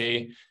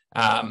WebRTC.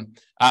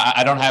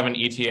 I don't have an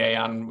ETA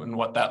on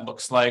what that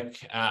looks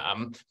like,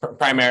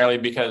 primarily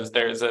because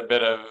there's a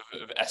bit of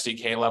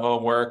SDK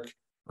level work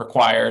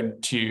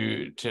required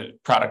to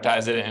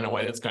productize it in a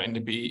way that's going to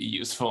be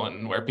useful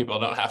and where people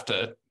don't have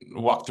to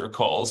walk through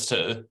coals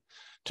to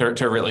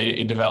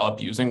really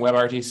develop using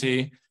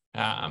WebRTC.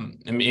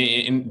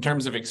 In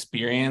terms of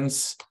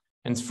experience,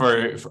 and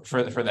for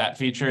that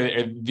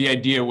feature, the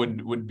idea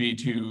would be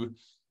to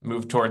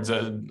move towards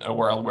a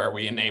world where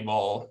we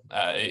enable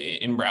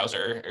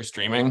in-browser or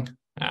streaming,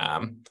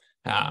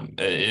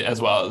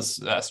 as well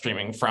as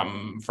streaming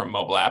from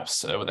mobile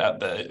apps without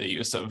the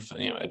use of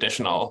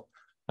additional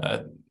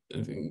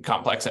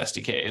complex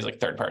SDKs like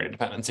third-party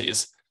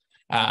dependencies.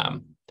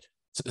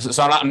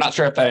 So I'm not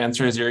sure if that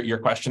answers your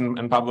question,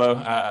 and Pablo.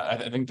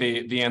 I think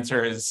the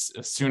answer is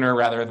sooner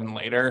rather than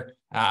later,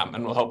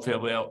 and we'll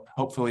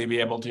hopefully be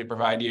able to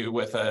provide you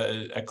with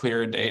a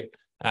clearer date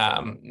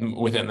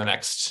within the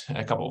next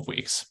couple of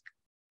weeks.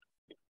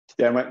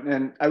 Yeah,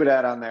 and I would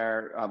add on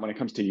there when it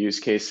comes to use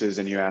cases,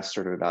 and you asked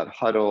sort of about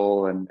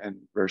Huddle and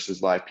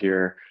versus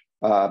Livepeer.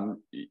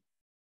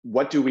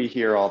 What do we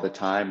hear all the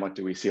time? What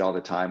do we see all the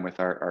time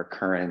with our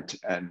current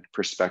and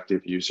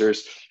prospective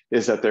users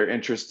is that they're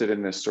interested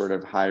in this sort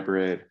of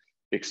hybrid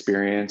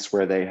experience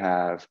where they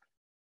have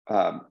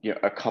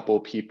a couple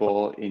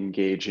people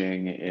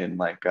engaging in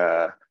like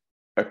a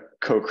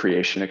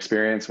co-creation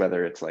experience,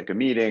 whether it's like a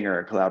meeting or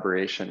a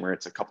collaboration where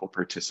it's a couple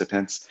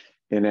participants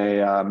in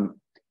a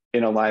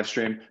live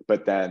stream,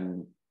 but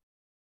then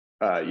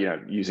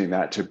using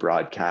that to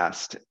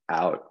broadcast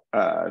out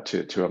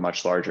to a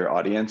much larger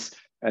audience.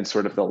 And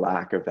sort of the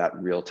lack of that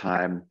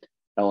real-time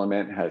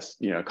element has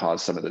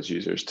caused some of those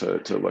users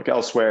to look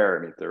elsewhere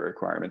and meet their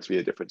requirements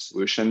via different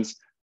solutions.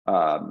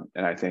 And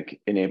I think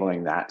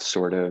enabling that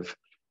sort of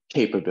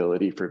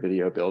capability for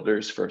video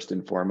builders first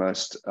and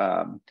foremost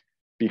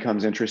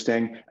becomes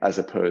interesting, as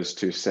opposed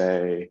to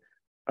say,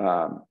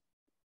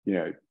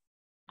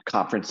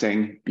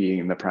 conferencing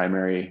being the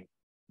primary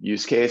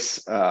use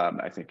case.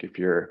 I think if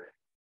you're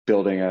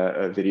building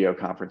a video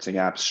conferencing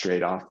app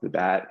straight off the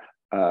bat,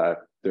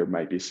 there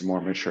might be some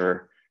more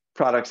mature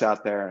products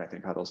out there. And I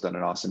think Huddle's done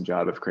an awesome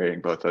job of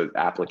creating both an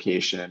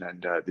application and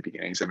the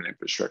beginnings of an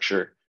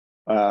infrastructure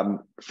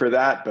for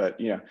that. But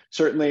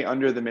certainly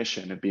under the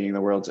mission of being the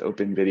world's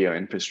open video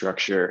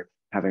infrastructure,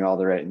 having all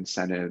the right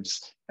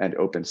incentives and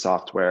open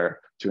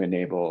software to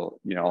enable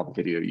all the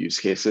video use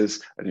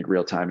cases, I think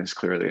real time is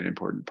clearly an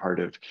important part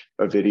of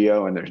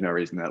video, and there's no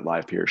reason that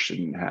Livepeer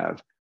shouldn't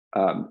have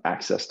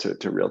access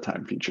to real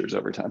time features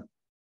over time.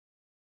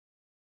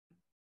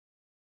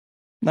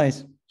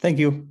 Nice. Thank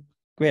you.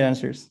 Great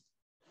answers.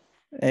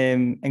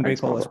 And great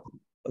Thanks, call. Pablo.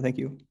 Thank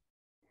you.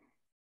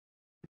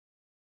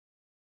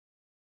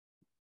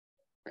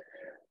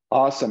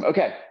 Awesome.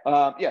 Okay.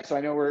 Yeah, so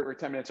I know we're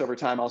 10 minutes over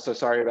time. Also,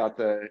 sorry about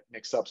the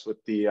mix-ups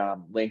with the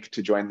link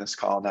to join this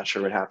call. Not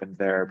sure what happened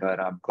there, but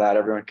I'm glad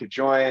everyone could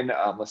join,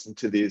 listen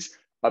to these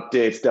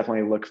updates.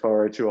 Definitely look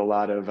forward to a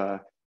lot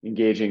of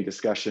engaging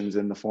discussions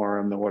in the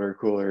forum, the water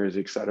coolers,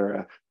 et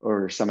cetera,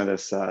 or some of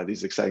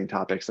these exciting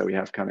topics that we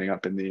have coming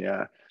up in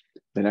the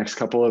next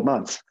couple of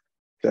months.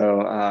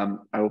 So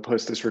I will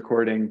post this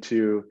recording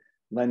to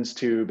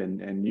LensTube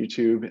and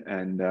YouTube,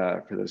 and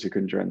for those who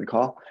couldn't join the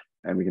call,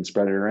 and we can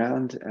spread it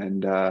around,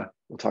 and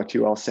we'll talk to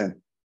you all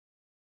soon.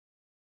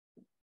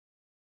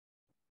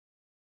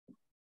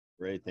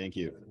 Great, thank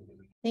you.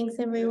 Thanks,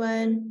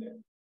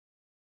 everyone.